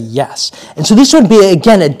to say yes. And so this would be,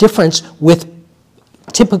 again, a difference with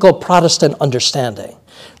typical Protestant understanding.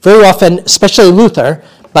 Very often, especially Luther,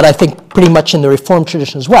 but I think pretty much in the Reformed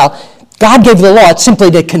tradition as well, God gave the law, it's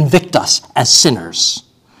simply to convict us as sinners.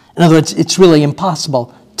 In other words, it's really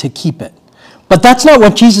impossible to keep it. But that's not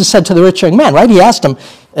what Jesus said to the rich young man, right? He asked him,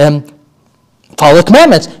 follow the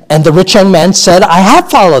commandments. And the rich young man said, I have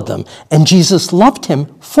followed them. And Jesus loved him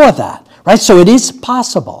for that, right? So it is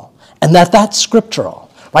possible, and that's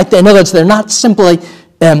scriptural, right? In other words, they're not simply,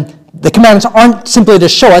 the commandments aren't simply to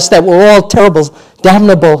show us that we're all terrible,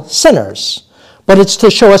 damnable sinners, but it's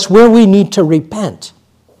to show us where we need to repent.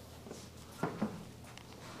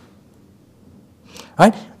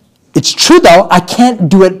 Right? It's true, though, I can't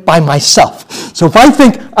do it by myself. So if I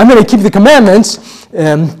think I'm going to keep the commandments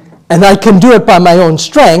and I can do it by my own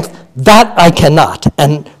strength, that I cannot.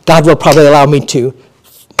 And God will probably allow me to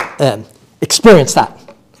experience that.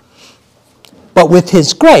 But with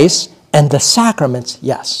his grace and the sacraments,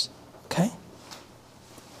 yes. Okay?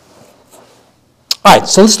 All right,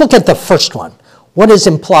 so let's look at the first one. What is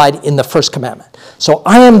implied in the first commandment? So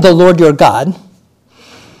I am the Lord your God.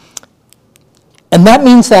 And that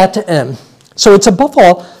means that, so it's above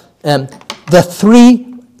all the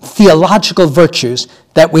three theological virtues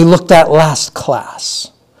that we looked at last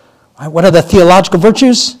class. Right, what are the theological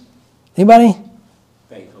virtues? Anybody?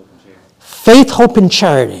 Faith, hope, and charity. Faith, hope, and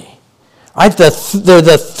charity. Right? They're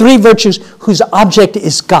the three virtues whose object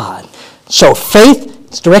is God. So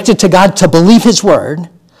faith is directed to God to believe his word.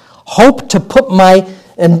 Hope to put my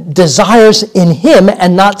desires in him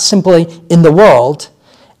and not simply in the world.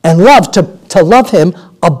 And love to love him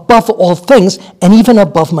above all things and even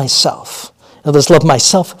above myself. In other words, love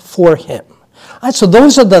myself for him. All right, so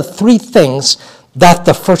those are the three things that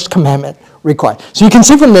the first commandment requires. So you can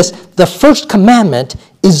see from this, the first commandment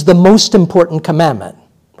is the most important commandment,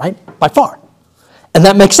 right? By far. And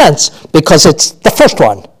that makes sense because it's the first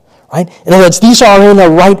one, right? In other words, these are in a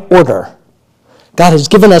right order. God has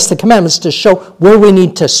given us the commandments to show where we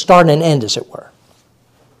need to start and end, as it were.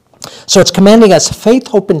 So it's commanding us faith,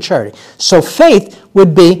 hope, and charity. So faith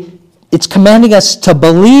would be, it's commanding us to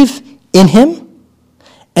believe in him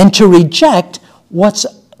and to reject what's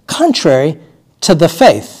contrary to the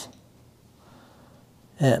faith.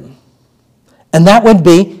 And that would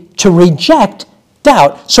be to reject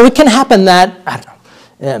doubt. So it can happen that, I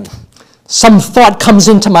don't know, some thought comes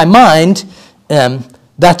into my mind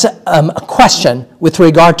that's a question with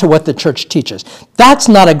regard to what the church teaches. That's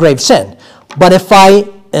not a grave sin. But if a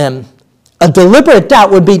deliberate doubt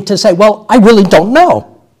would be to say, well, I really don't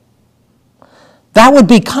know. That would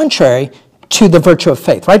be contrary to the virtue of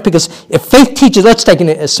faith, right? Because if faith teaches, let's take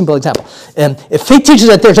a simple example. If faith teaches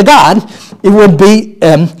that there's a God, it would be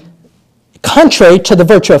contrary to the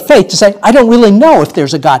virtue of faith, to say, I don't really know if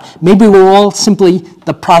there's a God. Maybe we're all simply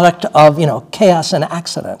the product of, chaos and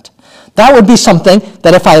accident. That would be something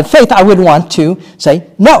that if I have faith, I would want to say,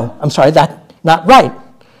 no, I'm sorry, that's not right.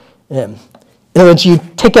 In other words, you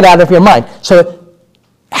take it out of your mind. So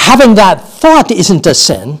having that thought isn't a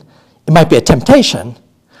sin. It might be a temptation.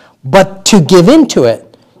 But to give into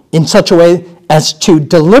it in such a way as to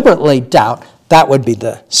deliberately doubt, that would be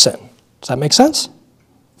the sin. Does that make sense?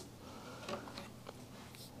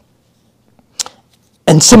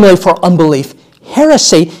 And similarly for unbelief,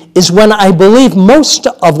 heresy is when I believe most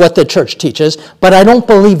of what the church teaches, but I don't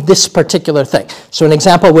believe this particular thing. So an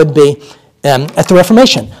example would be at the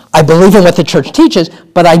Reformation. I believe in what the church teaches,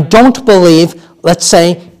 but I don't believe, let's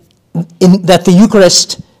say, that the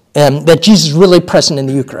Eucharist, that Jesus is really present in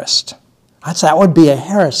the Eucharist. That would be a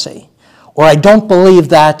heresy. Or I don't believe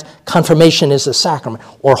that confirmation is a sacrament,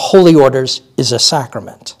 or holy orders is a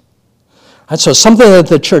sacrament. So something that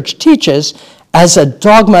the church teaches as a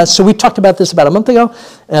dogma, so we talked about this about a month ago.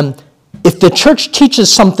 If the church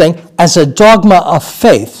teaches something as a dogma of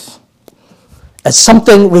faith, as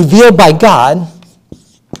something revealed by God,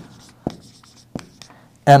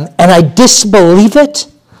 and I disbelieve it,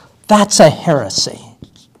 that's a heresy.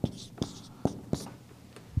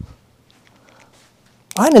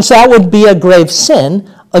 Right? And so that would be a grave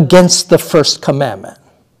sin against the first commandment.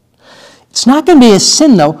 It's not going to be a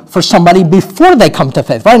sin, though, for somebody before they come to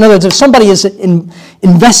faith. Right? In other words, if somebody is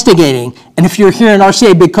investigating, and if you're here in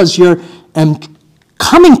RCIA because you're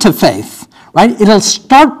coming to faith, right?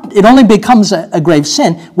 It only becomes a grave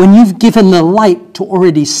sin when you've given the light to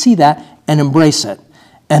already see that and embrace it,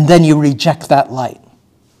 and then you reject that light.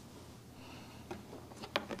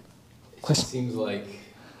 It just seems like,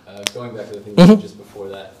 going back to the thing you said just before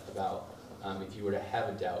that, about if you were to have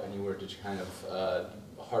a doubt and you were to kind of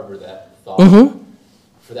harbor that thought,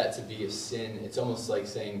 for that to be a sin, it's almost like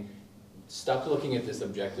saying, stop looking at this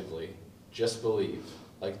objectively, just believe.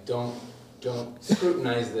 Like, don't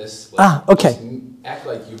scrutinize this. Like, okay. Just act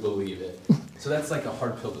like you believe it. So that's like a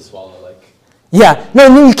hard pill to swallow. Like. Yeah,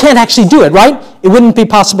 no, you can't actually do it, right? It wouldn't be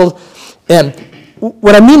possible.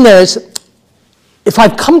 What I mean there is, if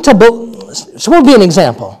I've come to so what would be an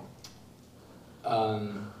example?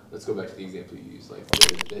 Let's go back to the example you used. Like,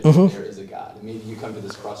 there is a God. And maybe you come to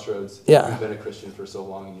this crossroads. Yeah. You've been a Christian for so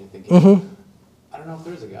long, and you're thinking, I don't know if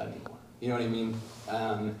there's a God anymore. You know what I mean?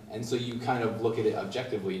 And so you kind of look at it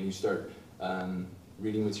objectively, and you start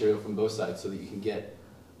reading material from both sides so that you can get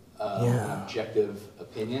an objective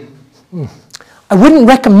opinion. I wouldn't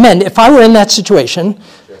recommend, if I were in that situation,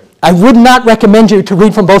 Sure. I would not recommend you to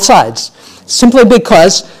read from both sides, simply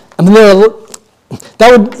because,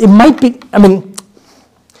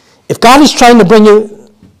 if God is trying to bring you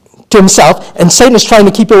to himself and Satan is trying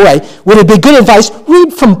to keep you away, would it be good advice?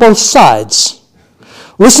 Read from both sides.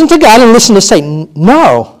 Listen to God and listen to Satan.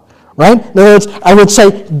 No, right? In other words, I would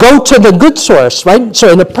say go to the good source, right?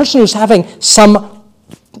 So in a person who's having some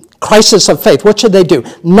crisis of faith, what should they do?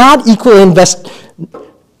 Not equally invest. Very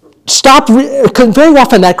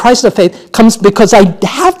often that crisis of faith comes because I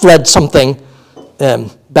have read something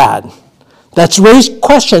bad that's raised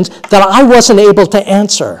questions that I wasn't able to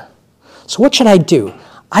answer. So what should I do?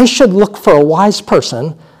 I should look for a wise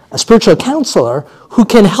person, a spiritual counselor, who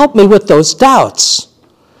can help me with those doubts.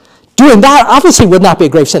 Doing that obviously would not be a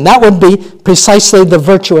grave sin. That would be precisely the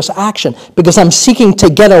virtuous action, because I'm seeking to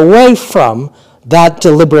get away from that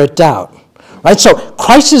deliberate doubt. Right? So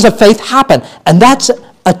crises of faith happen, and that's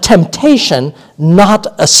a temptation, not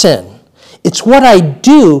a sin. It's what I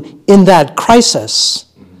do in that crisis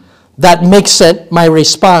that makes it my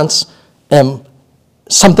response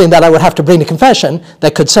something that I would have to bring to confession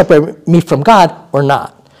that could separate me from God or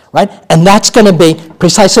not, right? And that's going to be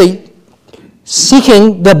precisely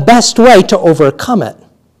seeking the best way to overcome it,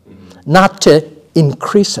 not to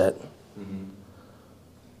increase it.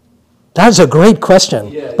 That's a great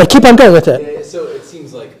question, but keep on going with it. Yeah, so it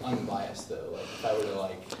seems like unbiased, though. Like, if I were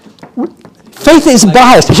to, faith is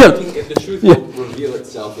biased. If the truth will reveal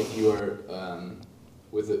itself if you are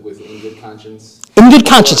with in good conscience. In good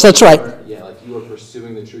conscience, that's right. Like you are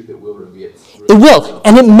pursuing the truth, it will reveal itself. It will,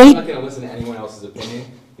 and it may. I'm not going to listen to anyone else's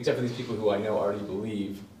opinion, except for these people who I know already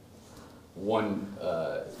believe one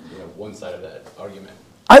side of that argument.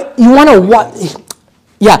 You want to what?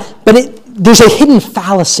 Yeah, but there's a hidden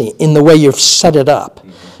fallacy in the way you've set it up.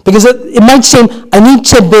 Because it might seem I need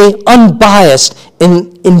to be unbiased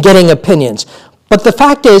in getting opinions. But the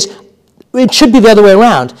fact is, it should be the other way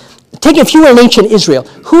around. If you were in ancient Israel,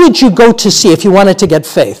 who would you go to see if you wanted to get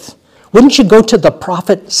faith? Wouldn't you go to the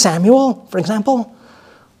prophet Samuel, for example?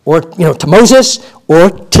 or to Moses, or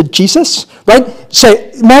to Jesus, right? So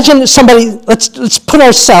imagine somebody. Let's put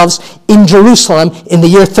ourselves in Jerusalem in the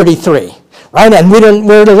year 33, right? And we're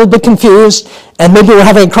a little bit confused, and maybe we're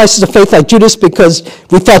having a crisis of faith like Judas because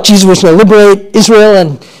we thought Jesus was going to liberate Israel,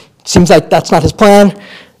 and it seems like that's not his plan.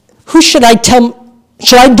 Who should I tell?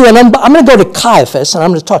 Should I do I'm going to go to Caiaphas, and I'm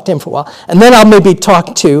going to talk to him for a while, and then I'll maybe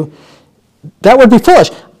talk to. That would be foolish.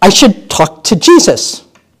 I should talk to Jesus.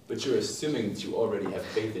 But you're assuming that you already have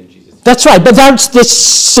faith in Jesus. That's right, but that's this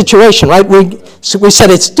situation, right? We said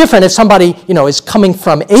it's different if somebody, is coming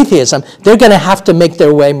from atheism. They're going to have to make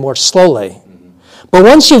their way more slowly. Mm-hmm. But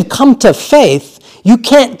once you've come to faith, you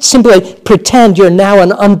can't simply pretend you're now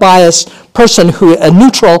an unbiased person a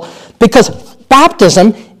neutral, because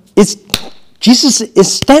baptism is, Jesus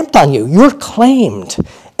is stamped on you. You're claimed,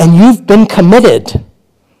 and you've been committed.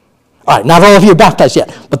 All right, not all of you are baptized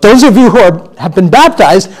yet, but those of you who have been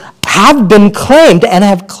baptized have been claimed and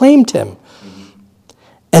have claimed him. Mm-hmm.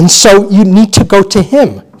 And so you need to go to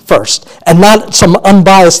him first, and not some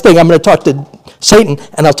unbiased thing. I'm going to talk to Satan,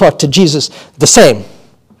 and I'll talk to Jesus the same.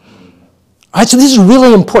 All right, so this is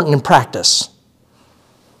really important in practice.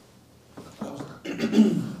 I'm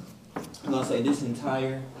going to say this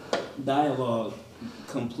entire dialogue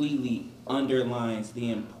completely underlines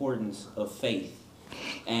the importance of faith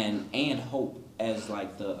and hope as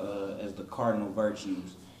like the cardinal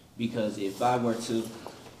virtues, because if I were to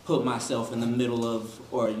put myself in the middle of,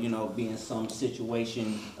 or be in some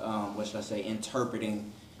situation,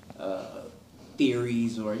 interpreting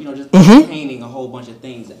theories, or just painting a whole bunch of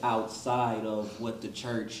things outside of what the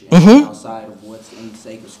church and outside of what's in the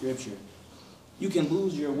sacred scripture, you can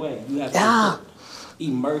lose your way. You have to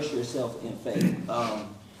immerse yourself in faith.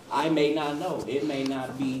 I may not know. It may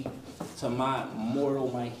not be to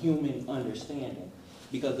my human understanding,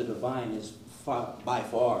 because the divine is by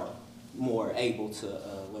far more able to,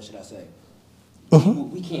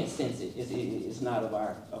 we can't sense it. It's not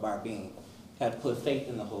of our being. Have to put faith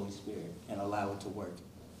in the Holy Spirit and allow it to work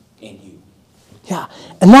in you. Yeah,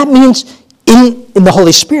 and that means in the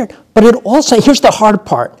Holy Spirit, but it also, here's the hard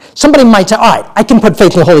part. Somebody might say, all right, I can put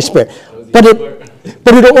faith in the Holy Spirit, but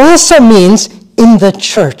it also means in the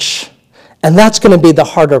church, and that's going to be the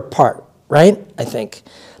harder part, right, I think.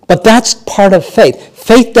 But that's part of faith.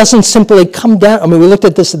 Faith doesn't simply come down. We looked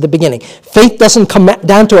at this at the beginning. Faith doesn't come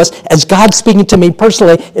down to us as God speaking to me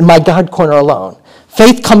personally in my God corner alone.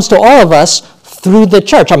 Faith comes to all of us through the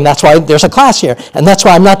church. That's why there's a class here. And that's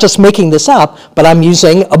why I'm not just making this up, but I'm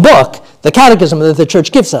using a book, the catechism that the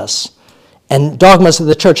church gives us, and dogmas that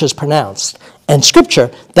the church has pronounced, and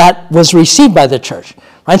scripture that was received by the church.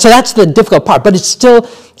 Right? So that's the difficult part. But it's still,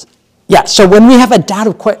 so when we have a doubt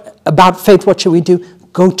about faith, what should we do?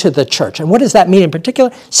 Go to the church. And what does that mean in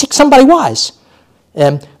particular? Seek somebody wise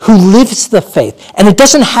who lives the faith. And it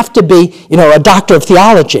doesn't have to be, a doctor of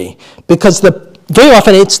theology, because very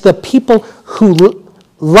often it's the people who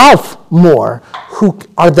love more who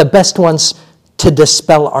are the best ones to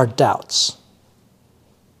dispel our doubts.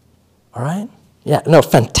 All right? Yeah, no,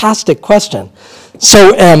 fantastic question.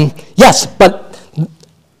 So, yes, but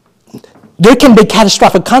there can be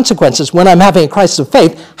catastrophic consequences when I'm having a crisis of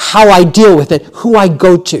faith, how I deal with it, who I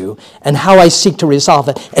go to, and how I seek to resolve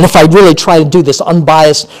it, and if I really try to do this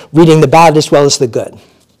unbiased, reading the bad as well as the good.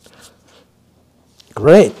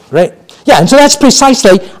 Great. Yeah, and so that's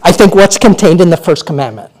precisely, I think, what's contained in the first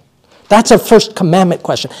commandment. That's a first commandment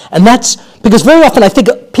question. And that's, because very often I think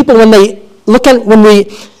people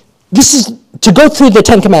this is, to go through the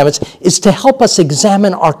Ten Commandments is to help us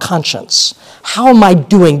examine our conscience. How am I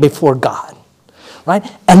doing before God? Right?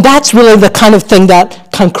 And that's really the kind of thing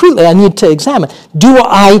that concretely I need to examine. Do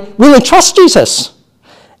I really trust Jesus?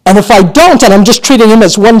 And if I don't, and I'm just treating him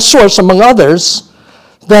as one source among others,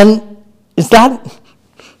 then does that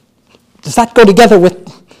go together with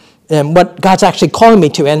what God's actually calling me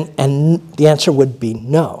to? And the answer would be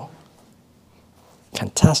no.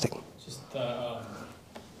 Fantastic. Just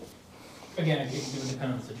again, it would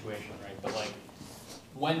depend on the situation, right? But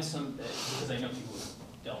when because I know people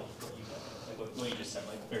dealt with what you just said,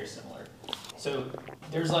 very similar. So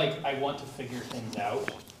there's I want to figure things out,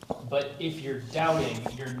 but if you're doubting,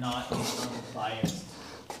 you're not in an unbiased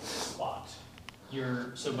spot.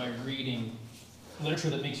 So by reading literature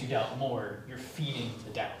that makes you doubt more, you're feeding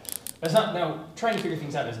the doubt. That's not, now, trying to figure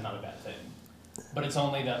things out is not a bad thing, but it's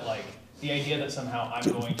only that the idea that somehow I'm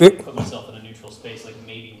going to put myself in a neutral space,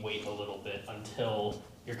 maybe wait a little bit until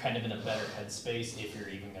you're kind of in a better headspace if you're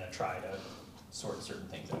even going to try to sort certain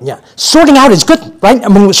things out. Yeah, sorting out is good, right?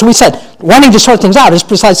 So we said wanting to sort things out is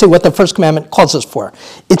precisely what the first commandment calls us for.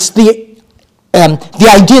 It's the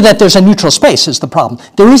idea that there's a neutral space is the problem.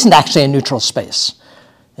 There isn't actually a neutral space.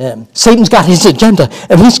 Satan's got his agenda,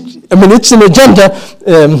 and it's an agenda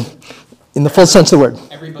in the full sense of the word.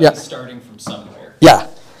 Everybody's starting from somewhere. Yeah.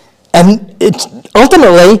 And it's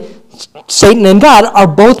ultimately, Satan and God are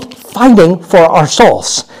both fighting for our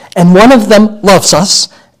souls. And one of them loves us,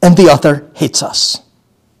 and the other hates us.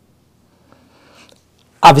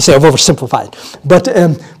 Obviously, I've oversimplified. But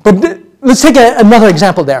let's take another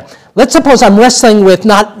example there. Let's suppose I'm wrestling with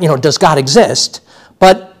not, does God exist,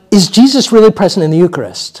 but is Jesus really present in the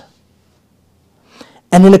Eucharist?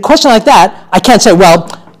 And in a question like that, I can't say, well,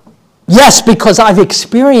 yes, because I've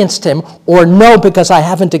experienced him, or no, because I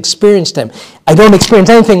haven't experienced him. I don't experience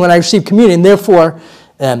anything when I receive communion, therefore,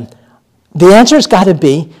 the answer's got to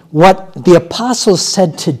be what the apostles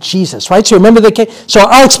said to Jesus, right? So remember the case? So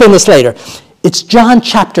I'll explain this later. It's John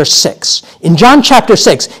chapter 6. In John chapter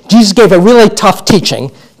 6, Jesus gave a really tough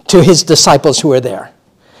teaching to his disciples who were there.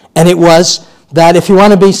 And it was that if you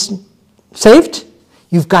want to be saved,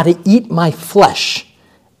 you've got to eat my flesh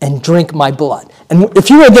and drink my blood. And if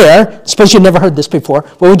you were there, suppose you'd never heard this before,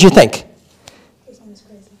 what would you think?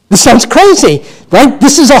 This sounds crazy, right?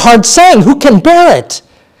 This is a hard saying. Who can bear it?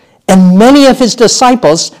 And many of his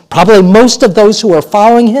disciples, probably most of those who were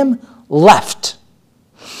following him, left.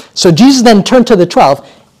 So Jesus then turned to the 12,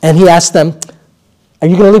 and he asked them, are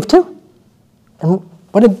you going to leave too?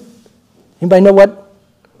 And anybody know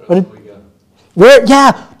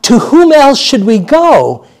to whom else should we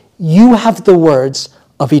go? You have the words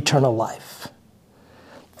of eternal life.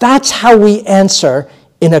 That's how we answer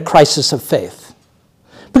in a crisis of faith.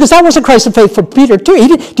 Because that was a crisis of faith for Peter too.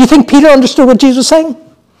 Do you think Peter understood what Jesus was saying?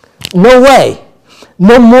 No way.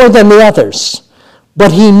 No more than the others.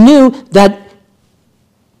 But he knew that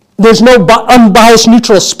there's no unbiased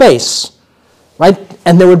neutral space, right?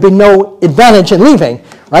 And there would be no advantage in leaving,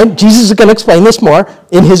 right? Jesus is going to explain this more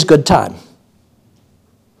in his good time.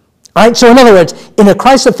 All right, so in other words, in a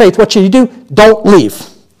crisis of faith, what should you do? Don't leave,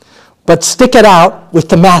 but stick it out with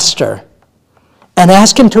the master and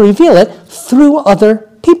ask him to reveal it through other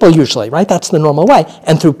people usually, right? That's the normal way,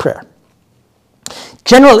 and through prayer.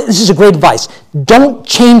 Generally, this is a great advice. Don't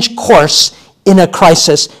change course in a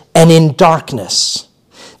crisis and in darkness.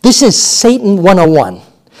 This is Satan 101.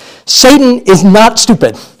 Satan is not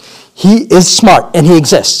stupid. He is smart, and he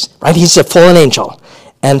exists, right? He's a fallen angel,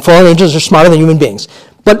 and fallen angels are smarter than human beings.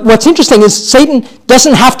 But what's interesting is Satan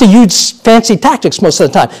doesn't have to use fancy tactics most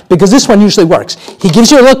of the time, because this one usually works. He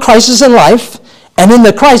gives you a little crisis in life, and in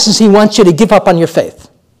the crisis, he wants you to give up on your faith.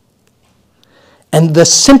 And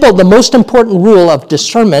the most important rule of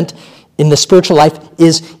discernment in the spiritual life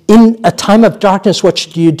is, in a time of darkness, what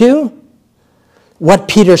should you do? What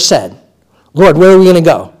Peter said. Lord, where are we going to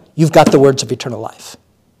go? You've got the words of eternal life.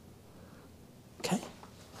 Okay?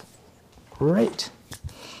 Great.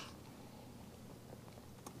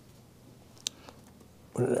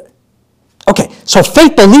 Okay, so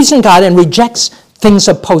faith believes in God and rejects things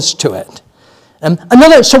opposed to it.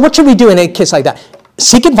 So what should we do in a case like that?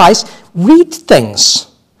 Seek advice, read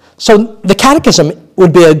things. So the catechism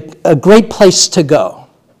would be a great place to go.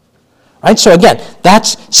 Right? So again,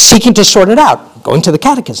 that's seeking to sort it out, going to the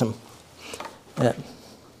catechism.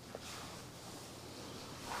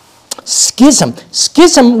 Schism.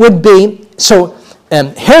 Schism would be,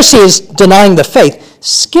 heresy is denying the faith.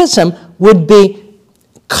 Schism would be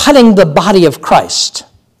cutting the body of Christ.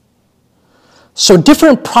 So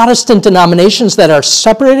different Protestant denominations that are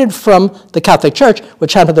separated from the Catholic Church,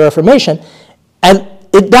 which happened at the Reformation, and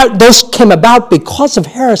those came about because of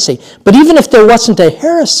heresy. But even if there wasn't a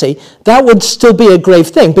heresy, that would still be a grave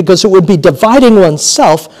thing, because it would be dividing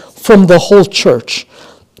oneself from the whole church.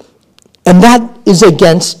 And that is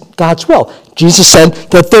against God's will. Jesus said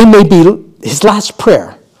that they may be, his last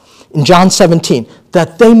prayer in John 17,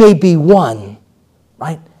 that they may be one,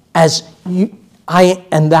 right? As I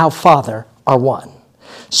and thou, Father, are one.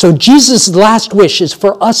 So Jesus' last wish is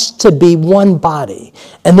for us to be one body,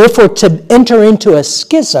 and therefore to enter into a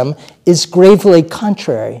schism is gravely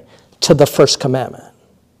contrary to the first commandment.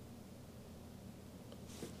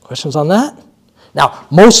 Questions on that? Now,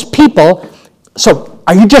 most people, so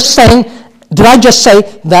are you just saying, did I just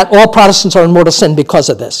say that all Protestants are in mortal sin because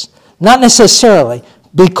of this? Not necessarily,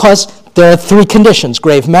 because there are three conditions: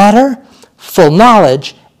 grave matter, full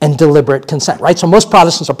knowledge, and deliberate consent, right? So most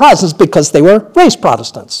Protestants are Protestants because they were raised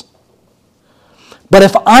Protestants. But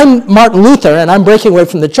if I'm Martin Luther and I'm breaking away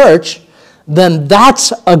from the church, then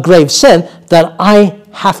that's a grave sin that I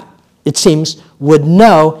it seems, would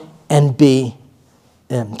know and be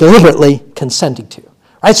deliberately consenting to.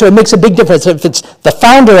 Right? So it makes a big difference if it's the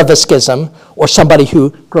founder of a schism or somebody who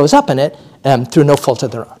grows up in it through no fault of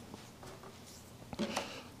their own.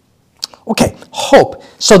 Okay, hope.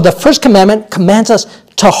 So the first commandment commands us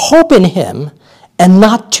to hope in him and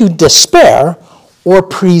not to despair or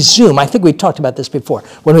presume. I think we talked about this before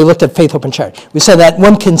when we looked at faith, hope, and charity. We said that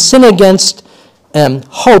one can sin against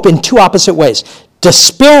hope in two opposite ways.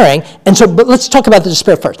 Despairing, but let's talk about the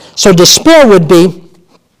despair first. So despair would be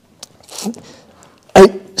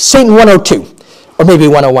Satan 102, or maybe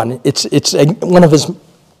 101. It's one of his,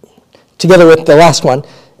 together with the last one,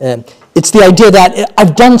 it's the idea that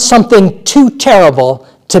I've done something too terrible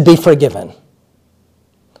to be forgiven.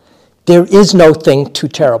 There is no thing too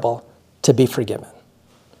terrible to be forgiven.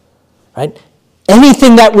 Right?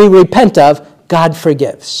 Anything that we repent of, God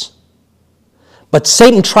forgives. But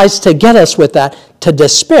Satan tries to get us with that to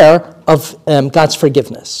despair of God's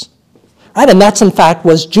forgiveness. Right? And that's, in fact,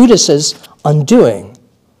 was Judas's undoing.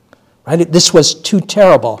 Right? This was too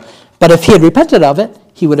terrible. But if he had repented of it,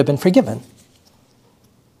 he would have been forgiven.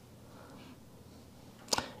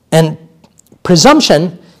 And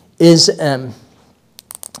presumption is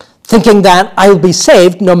thinking that I will be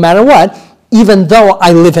saved no matter what, even though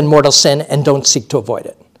I live in mortal sin and don't seek to avoid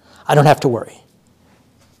it. I don't have to worry.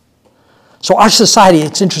 So our society,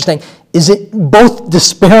 it's interesting, is it both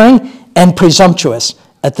despairing and presumptuous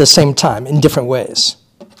at the same time in different ways.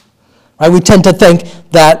 Right? We tend to think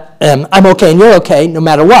that I'm okay and you're okay no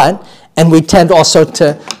matter what, and we tend also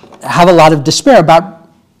to have a lot of despair about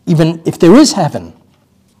even if there is heaven.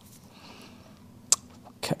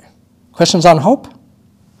 Okay. Questions on hope?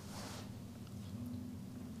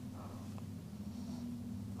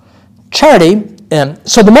 Charity,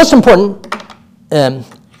 so the most important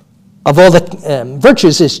of all the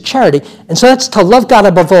virtues is charity, and so that's to love God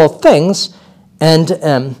above all things,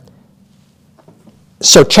 and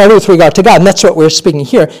so charity with regard to God, and that's what we're speaking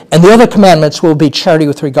here, and the other commandments will be charity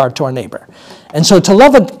with regard to our neighbor. And so to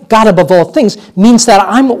love God above all things means that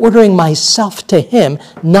I'm ordering myself to him,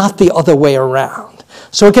 not the other way around.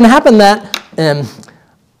 So it can happen that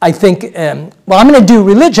I think, I'm going to do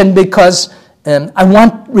religion because I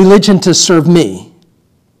want religion to serve me.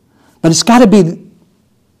 But it's got to be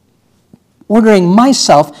ordering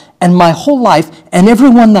myself and my whole life and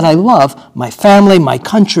everyone that I love, my family, my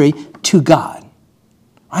country, to God.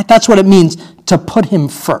 Right? That's what it means to put him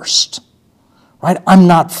first. Right? I'm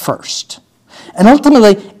not first. And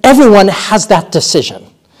ultimately, everyone has that decision.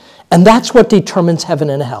 And that's what determines heaven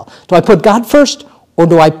and hell. Do I put God first or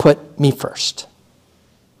do I put me first?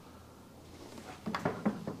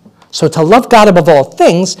 So to love God above all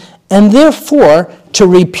things, and therefore to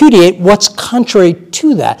repudiate what's contrary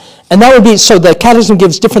to that. And that would be, so the Catechism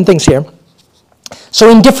gives different things here. So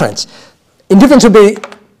indifference. Indifference would be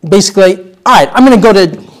basically, all right, I'm going to go to,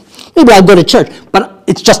 maybe I'll go to church, but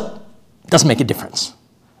it just doesn't make a difference,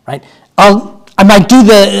 right? I might do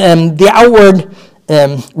the outward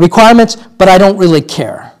requirements, but I don't really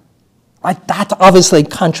care. Right? That's obviously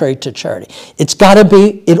contrary to charity. It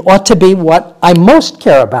ought to be what I most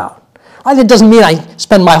care about. Right? It doesn't mean I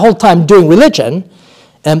spend my whole time doing religion.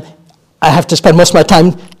 I have to spend most of my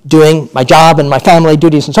time doing my job and my family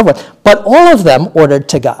duties and so forth. But all of them ordered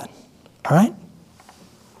to God. All right?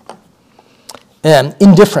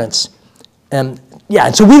 Indifference. And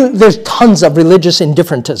so there's tons of religious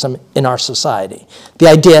indifferentism in our society. The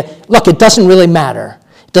idea, look, it doesn't really matter.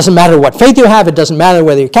 It doesn't matter what faith you have. It doesn't matter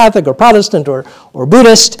whether you're Catholic or Protestant or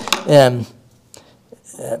Buddhist. So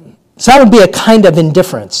that would be a kind of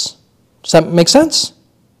indifference. Does that make sense?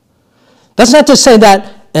 That's not to say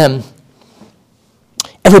that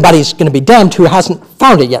everybody's going to be damned who hasn't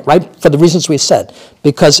found it yet, right? For the reasons we said,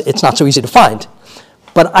 because it's not so easy to find.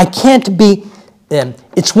 But I can't be,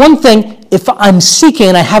 it's one thing if I'm seeking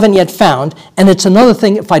and I haven't yet found, and it's another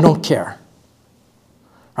thing if I don't care.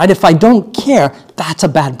 Right? If I don't care, that's a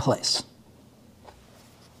bad place.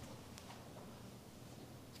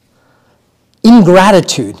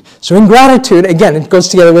 Ingratitude. So ingratitude, again, it goes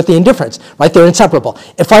together with the indifference, right? They're inseparable.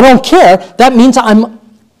 If I don't care, that means I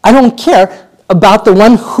don't care about the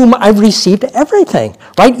one whom I've received everything,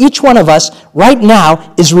 right? Each one of us right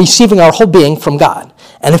now is receiving our whole being from God.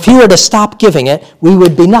 And if he were to stop giving it, we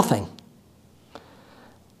would be nothing.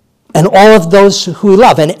 And all of those who we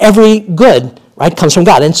love, and every good, right, comes from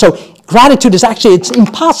God. And so gratitude is actually, it's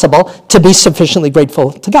impossible to be sufficiently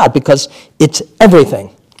grateful to God because it's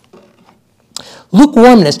everything.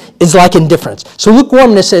 Lukewarmness is like indifference. So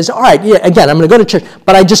lukewarmness is, all right, yeah, again, I'm going to go to church,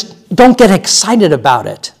 but I just don't get excited about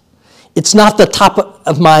it. It's not the top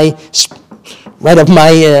of my, right, of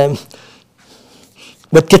my,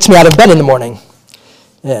 what gets me out of bed in the morning.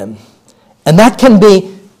 And that can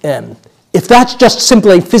be, if that's just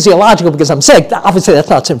simply physiological because I'm sick, obviously that's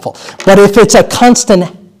not sinful. But if it's a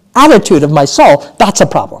constant attitude of my soul, that's a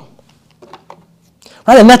problem.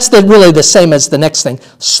 Right? And that's really the same as the next thing,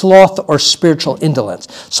 sloth or spiritual indolence.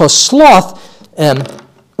 So sloth,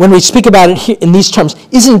 when we speak about it here in these terms,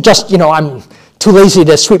 isn't just, I'm too lazy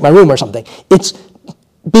to sweep my room or something. It's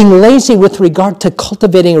being lazy with regard to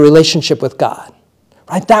cultivating a relationship with God.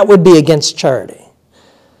 Right? That would be against charity.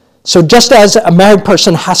 So just as a married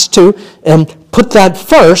person has to put that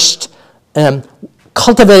first,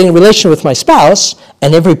 cultivating a relation with my spouse,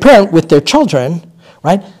 and every parent with their children,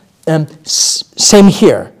 right? Same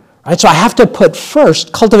here, right? So I have to put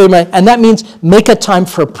first, cultivate and that means make a time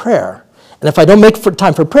for prayer. And if I don't make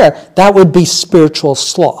time for prayer, that would be spiritual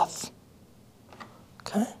sloth.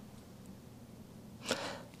 Okay?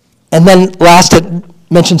 And then last, it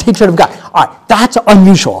mentions hatred of God. All right, that's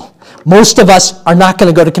unusual. Most of us are not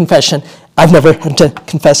going to go to confession. I've never had to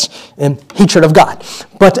confess hatred of God.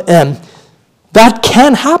 But that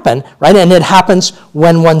can happen, right? And it happens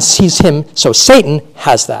when one sees him. So Satan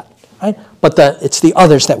has that, right? But it's the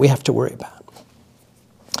others that we have to worry about.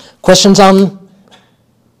 Questions on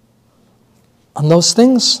those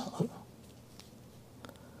things?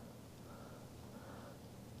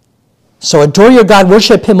 So adore your God,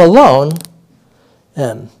 worship him alone,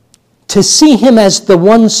 to see him as the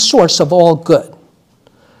one source of all good.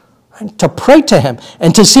 Right? To pray to him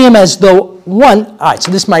and to see him as the one. All right,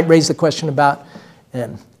 so this might raise the question about,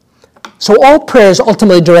 so all prayer is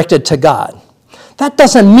ultimately directed to God. That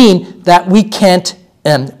doesn't mean that we can't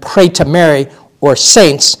pray to Mary or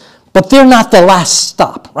saints, but they're not the last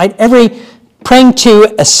stop, right? Praying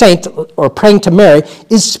to a saint or praying to Mary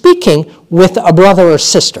is speaking with a brother or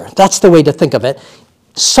sister. That's the way to think of it,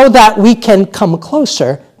 so that we can come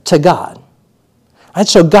closer to God. Right?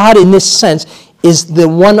 So God, in this sense, is the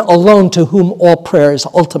one alone to whom all prayer is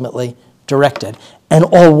ultimately directed and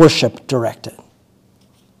all worship directed.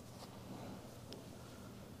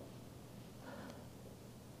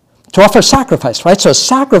 To offer sacrifice, right? So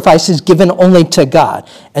sacrifice is given only to God.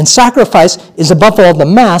 And sacrifice is above all the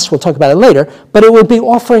Mass, we'll talk about it later, but it would be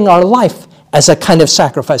offering our life as a kind of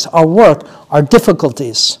sacrifice, our work, our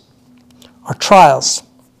difficulties, our trials.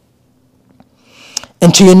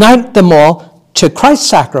 And to unite them all to Christ's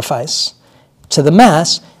sacrifice, to the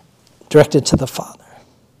Mass, directed to the Father.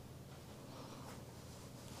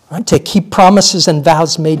 Right? To keep promises and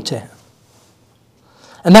vows made to him.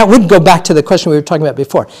 And that would go back to the question we were talking about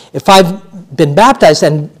before. If I've been baptized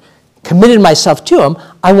and committed myself to him,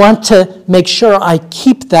 I want to make sure I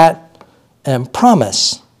keep that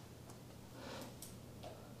promise.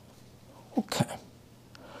 Okay.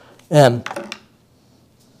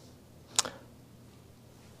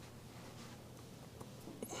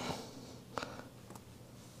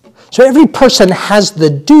 So every person has the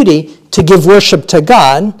duty to give worship to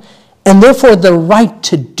God, and therefore the right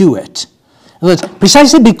to do it.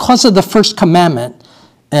 Precisely because of the first commandment,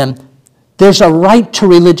 there's a right to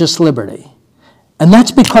religious liberty. And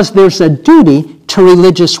that's because there's a duty to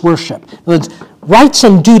religious worship. Rights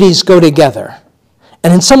and duties go together.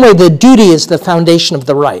 And in some way, the duty is the foundation of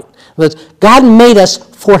the right. God made us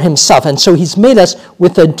for himself, and so he's made us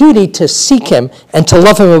with a duty to seek him and to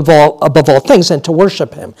love him above all things and to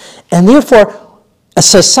worship him. And therefore, a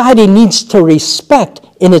society needs to respect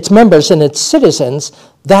in its members and its citizens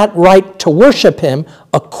that right to worship him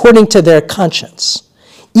according to their conscience.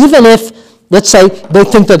 Even if, let's say, they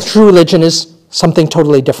think that true religion is something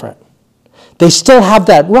totally different. They still have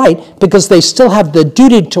that right because they still have the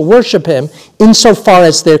duty to worship him insofar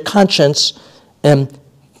as their conscience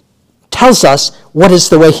tells us what is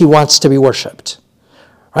the way he wants to be worshipped.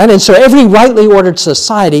 Right? And so every rightly ordered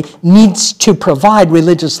society needs to provide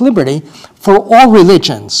religious liberty for all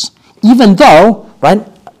religions, even though, right,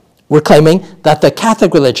 we're claiming that the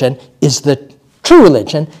Catholic religion is the true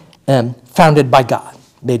religion founded by God,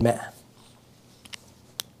 made man.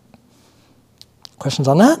 Questions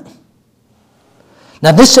on that?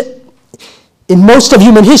 Now this, in most of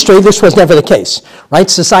human history, this was never the case, right?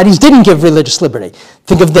 Societies didn't give religious liberty.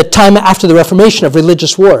 Think of the time after the Reformation of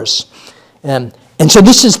religious wars. And so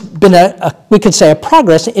this has been, we could say, a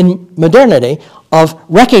progress in modernity of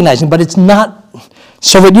recognizing, but it's not,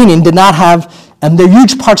 Soviet Union did not have, and there are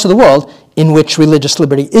huge parts of the world in which religious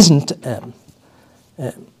liberty isn't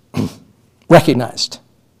recognized,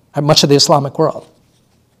 much of the Islamic world.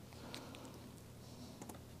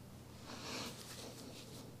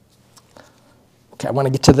 Okay, I want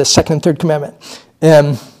to get to the second and third commandment.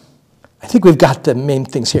 I think we've got the main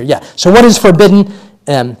things here. Yeah, so what is forbidden?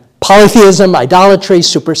 Polytheism, idolatry,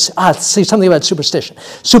 let's say something about superstition.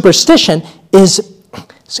 Superstition is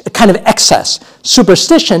a kind of excess.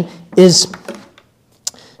 Superstition is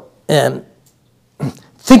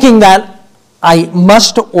thinking that I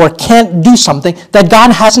must or can't do something that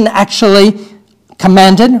God hasn't actually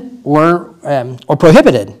commanded or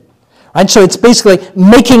prohibited. Right? So it's basically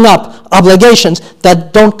making up obligations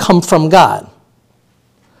that don't come from God,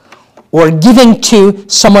 or giving to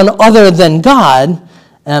someone other than God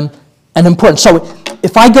an importance. So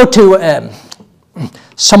if I go to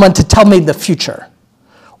someone to tell me the future,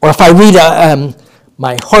 or if I read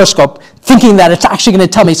my horoscope thinking that it's actually going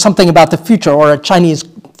to tell me something about the future, or a Chinese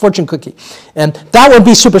fortune cookie, and that would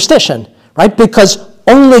be superstition, right? Because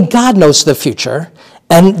only God knows the future,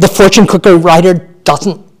 and the fortune cookie writer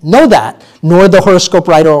doesn't know that, nor the horoscope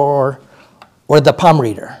writer or the palm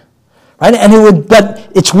reader, right? But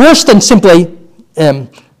it's worse than simply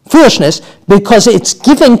foolishness, because it's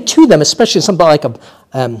giving to them, especially something like a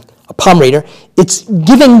palm reader, it's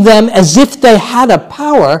giving them as if they had a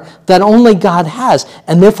power that only God has,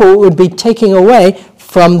 and therefore it would be taking away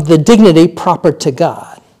from the dignity proper to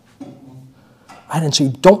God. Right? And so you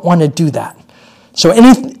don't want to do that. So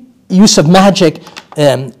any use of magic,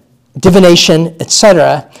 divination,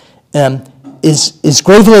 etc., is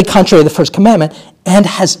gravely contrary to the first commandment and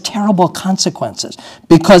has terrible consequences,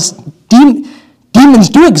 because demons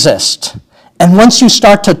do exist, and once you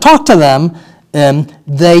start to talk to them,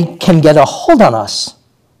 they can get a hold on us.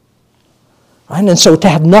 Right? And so to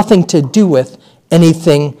have nothing to do with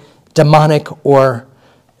anything demonic or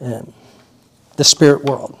the spirit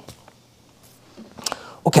world.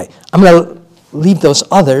 Okay, I'm going to leave those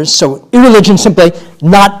others. So irreligion, simply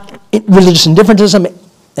not religious indifferentism,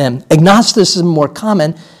 agnosticism, more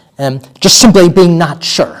common, just simply being not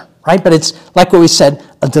sure, right? But it's, like what we said,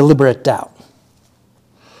 a deliberate doubt.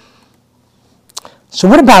 So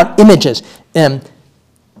what about images?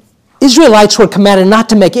 Israelites were commanded not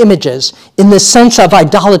to make images in the sense of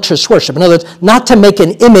idolatrous worship. In other words, not to make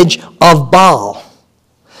an image of Baal.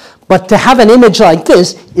 But to have an image like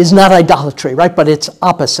this is not idolatry, right? But it's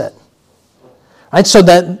opposite. Right? So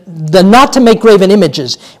the not to make graven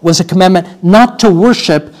images was a commandment not to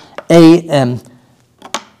worship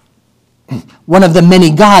one of the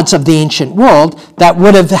many gods of the ancient world that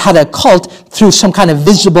would have had a cult through some kind of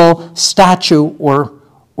visible statue or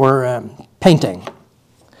painting.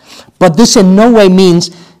 But this in no way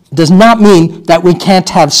does not mean that we can't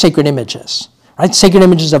have sacred images. Right? Sacred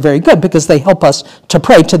images are very good because they help us to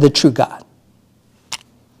pray to the true God.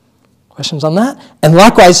 Questions on that? And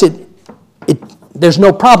likewise, there's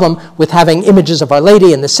no problem with having images of Our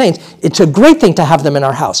Lady and the saints. It's a great thing to have them in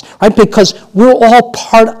our house, right? Because we're all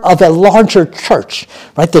part of a larger church,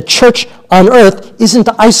 right? The church on earth isn't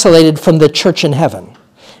isolated from the church in heaven.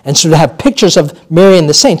 And so to have pictures of Mary and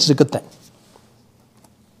the saints is a good thing.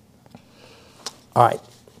 All right.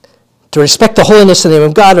 To respect the holiness of the name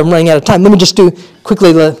of God, I'm running out of time. Let me just do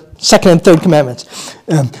quickly the second and third commandments.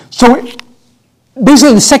 So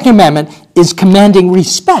basically the second commandment is commanding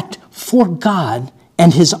respect for God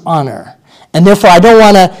and his honor. And therefore I don't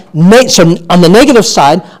want to so on the negative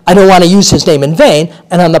side, I don't want to use his name in vain.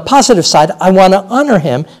 And on the positive side, I want to honor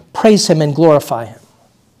him, praise him, and glorify him.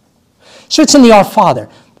 So it's in the Our Father,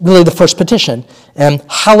 really the first petition.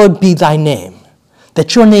 Hallowed be thy name.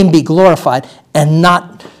 That your name be glorified and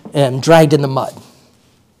not dragged in the mud.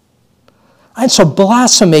 And so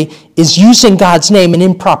blasphemy is using God's name in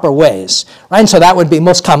improper ways. Right? And so that would be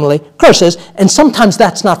most commonly curses, and sometimes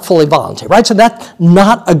that's not fully voluntary. Right? So that's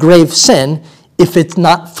not a grave sin if it's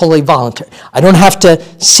not fully voluntary. I don't have to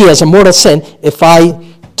see as a mortal sin if I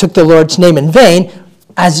took the Lord's name in vain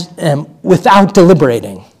as without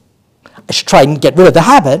deliberating. I should try and get rid of the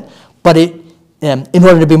habit, but it, in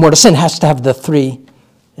order to be mortal sin, has to have the three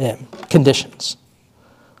conditions.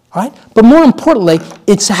 All right? But more importantly,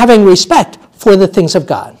 it's having respect for the things of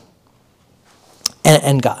God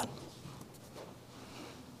and God.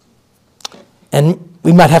 And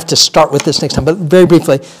we might have to start with this next time, but very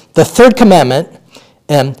briefly, the third commandment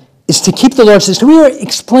is to keep the Lord's Feast. We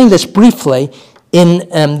explained this briefly in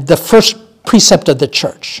the first precept of the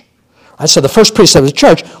church. Right? So the first precept of the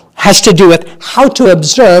church has to do with how to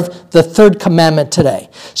observe the third commandment today.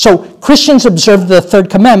 So Christians observe the third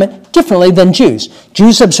commandment differently than Jews.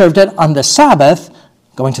 Jews observed it on the Sabbath,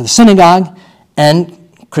 going to the synagogue, and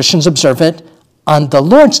Christians observe it on the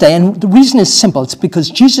Lord's Day. And the reason is simple. It's because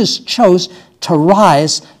Jesus chose to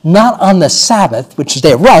rise not on the Sabbath, which is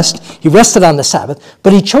day of rest. He rested on the Sabbath,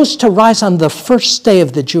 but he chose to rise on the first day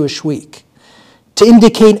of the Jewish week to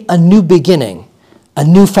indicate a new beginning, a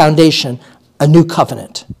new foundation, a new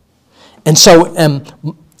covenant. And so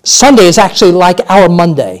Sunday is actually like our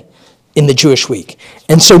Monday in the Jewish week.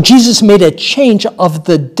 And so Jesus made a change of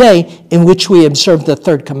the day in which we observe the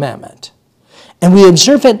third commandment. And we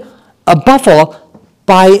observe it above all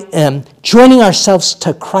by joining ourselves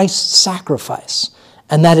to Christ's sacrifice.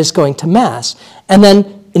 And that is going to Mass. And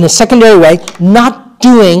then in a secondary way, not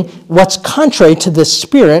doing what's contrary to the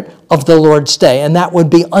spirit of the Lord's day, and that would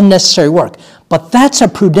be unnecessary work. But that's a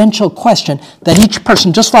prudential question that each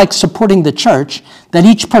person, just like supporting the church, that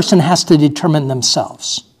each person has to determine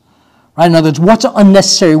themselves. Right? In other words, what's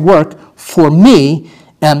unnecessary work for me?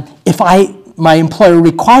 If my employer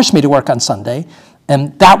requires me to work on Sunday,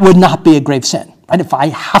 that would not be a grave sin. Right? If I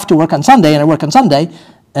have to work on Sunday and I work on Sunday,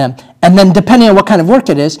 and then depending on what kind of work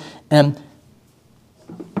it is,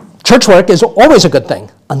 church work is always a good thing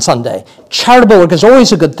on Sunday. Charitable work is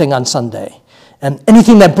always a good thing on Sunday. And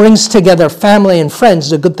anything that brings together family and friends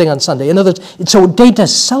is a good thing on Sunday. In other words, it's a day to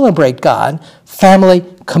celebrate God, family,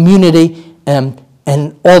 community, and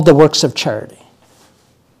all the works of charity.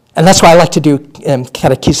 And that's why I like to do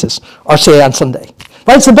catechesis, RCA on Sunday.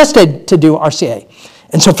 Right? It's the best day to do RCA.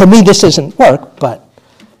 And so for me, this isn't work, but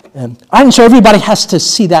I'm sure everybody has to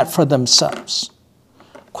see that for themselves.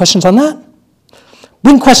 Questions on that?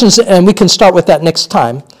 Bring questions, and we can start with that next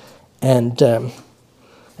time. And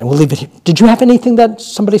we'll leave it here. Did you have anything that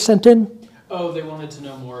somebody sent in? Oh, they wanted to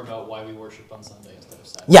know more about why we worship on Sunday instead of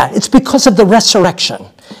Saturday. Yeah, it's because of the resurrection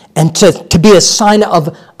and to be a sign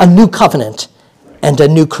of a new covenant and a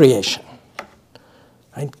new creation.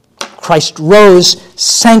 Right? Christ rose,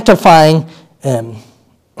 sanctifying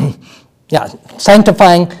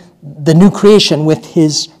sanctifying the new creation with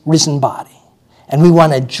his risen body. And we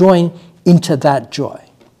want to join into that joy.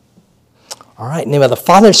 All right, in the name of the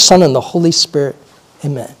Father, Son, and the Holy Spirit,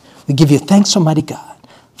 amen. We give you thanks, Almighty God,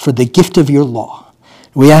 for the gift of your law.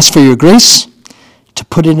 We ask for your grace to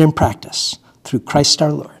put it in practice through Christ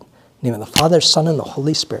our Lord. In the name of the Father, Son, and the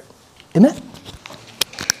Holy Spirit. Amen.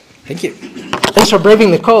 Thank you. Thanks for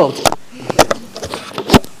braving the cold.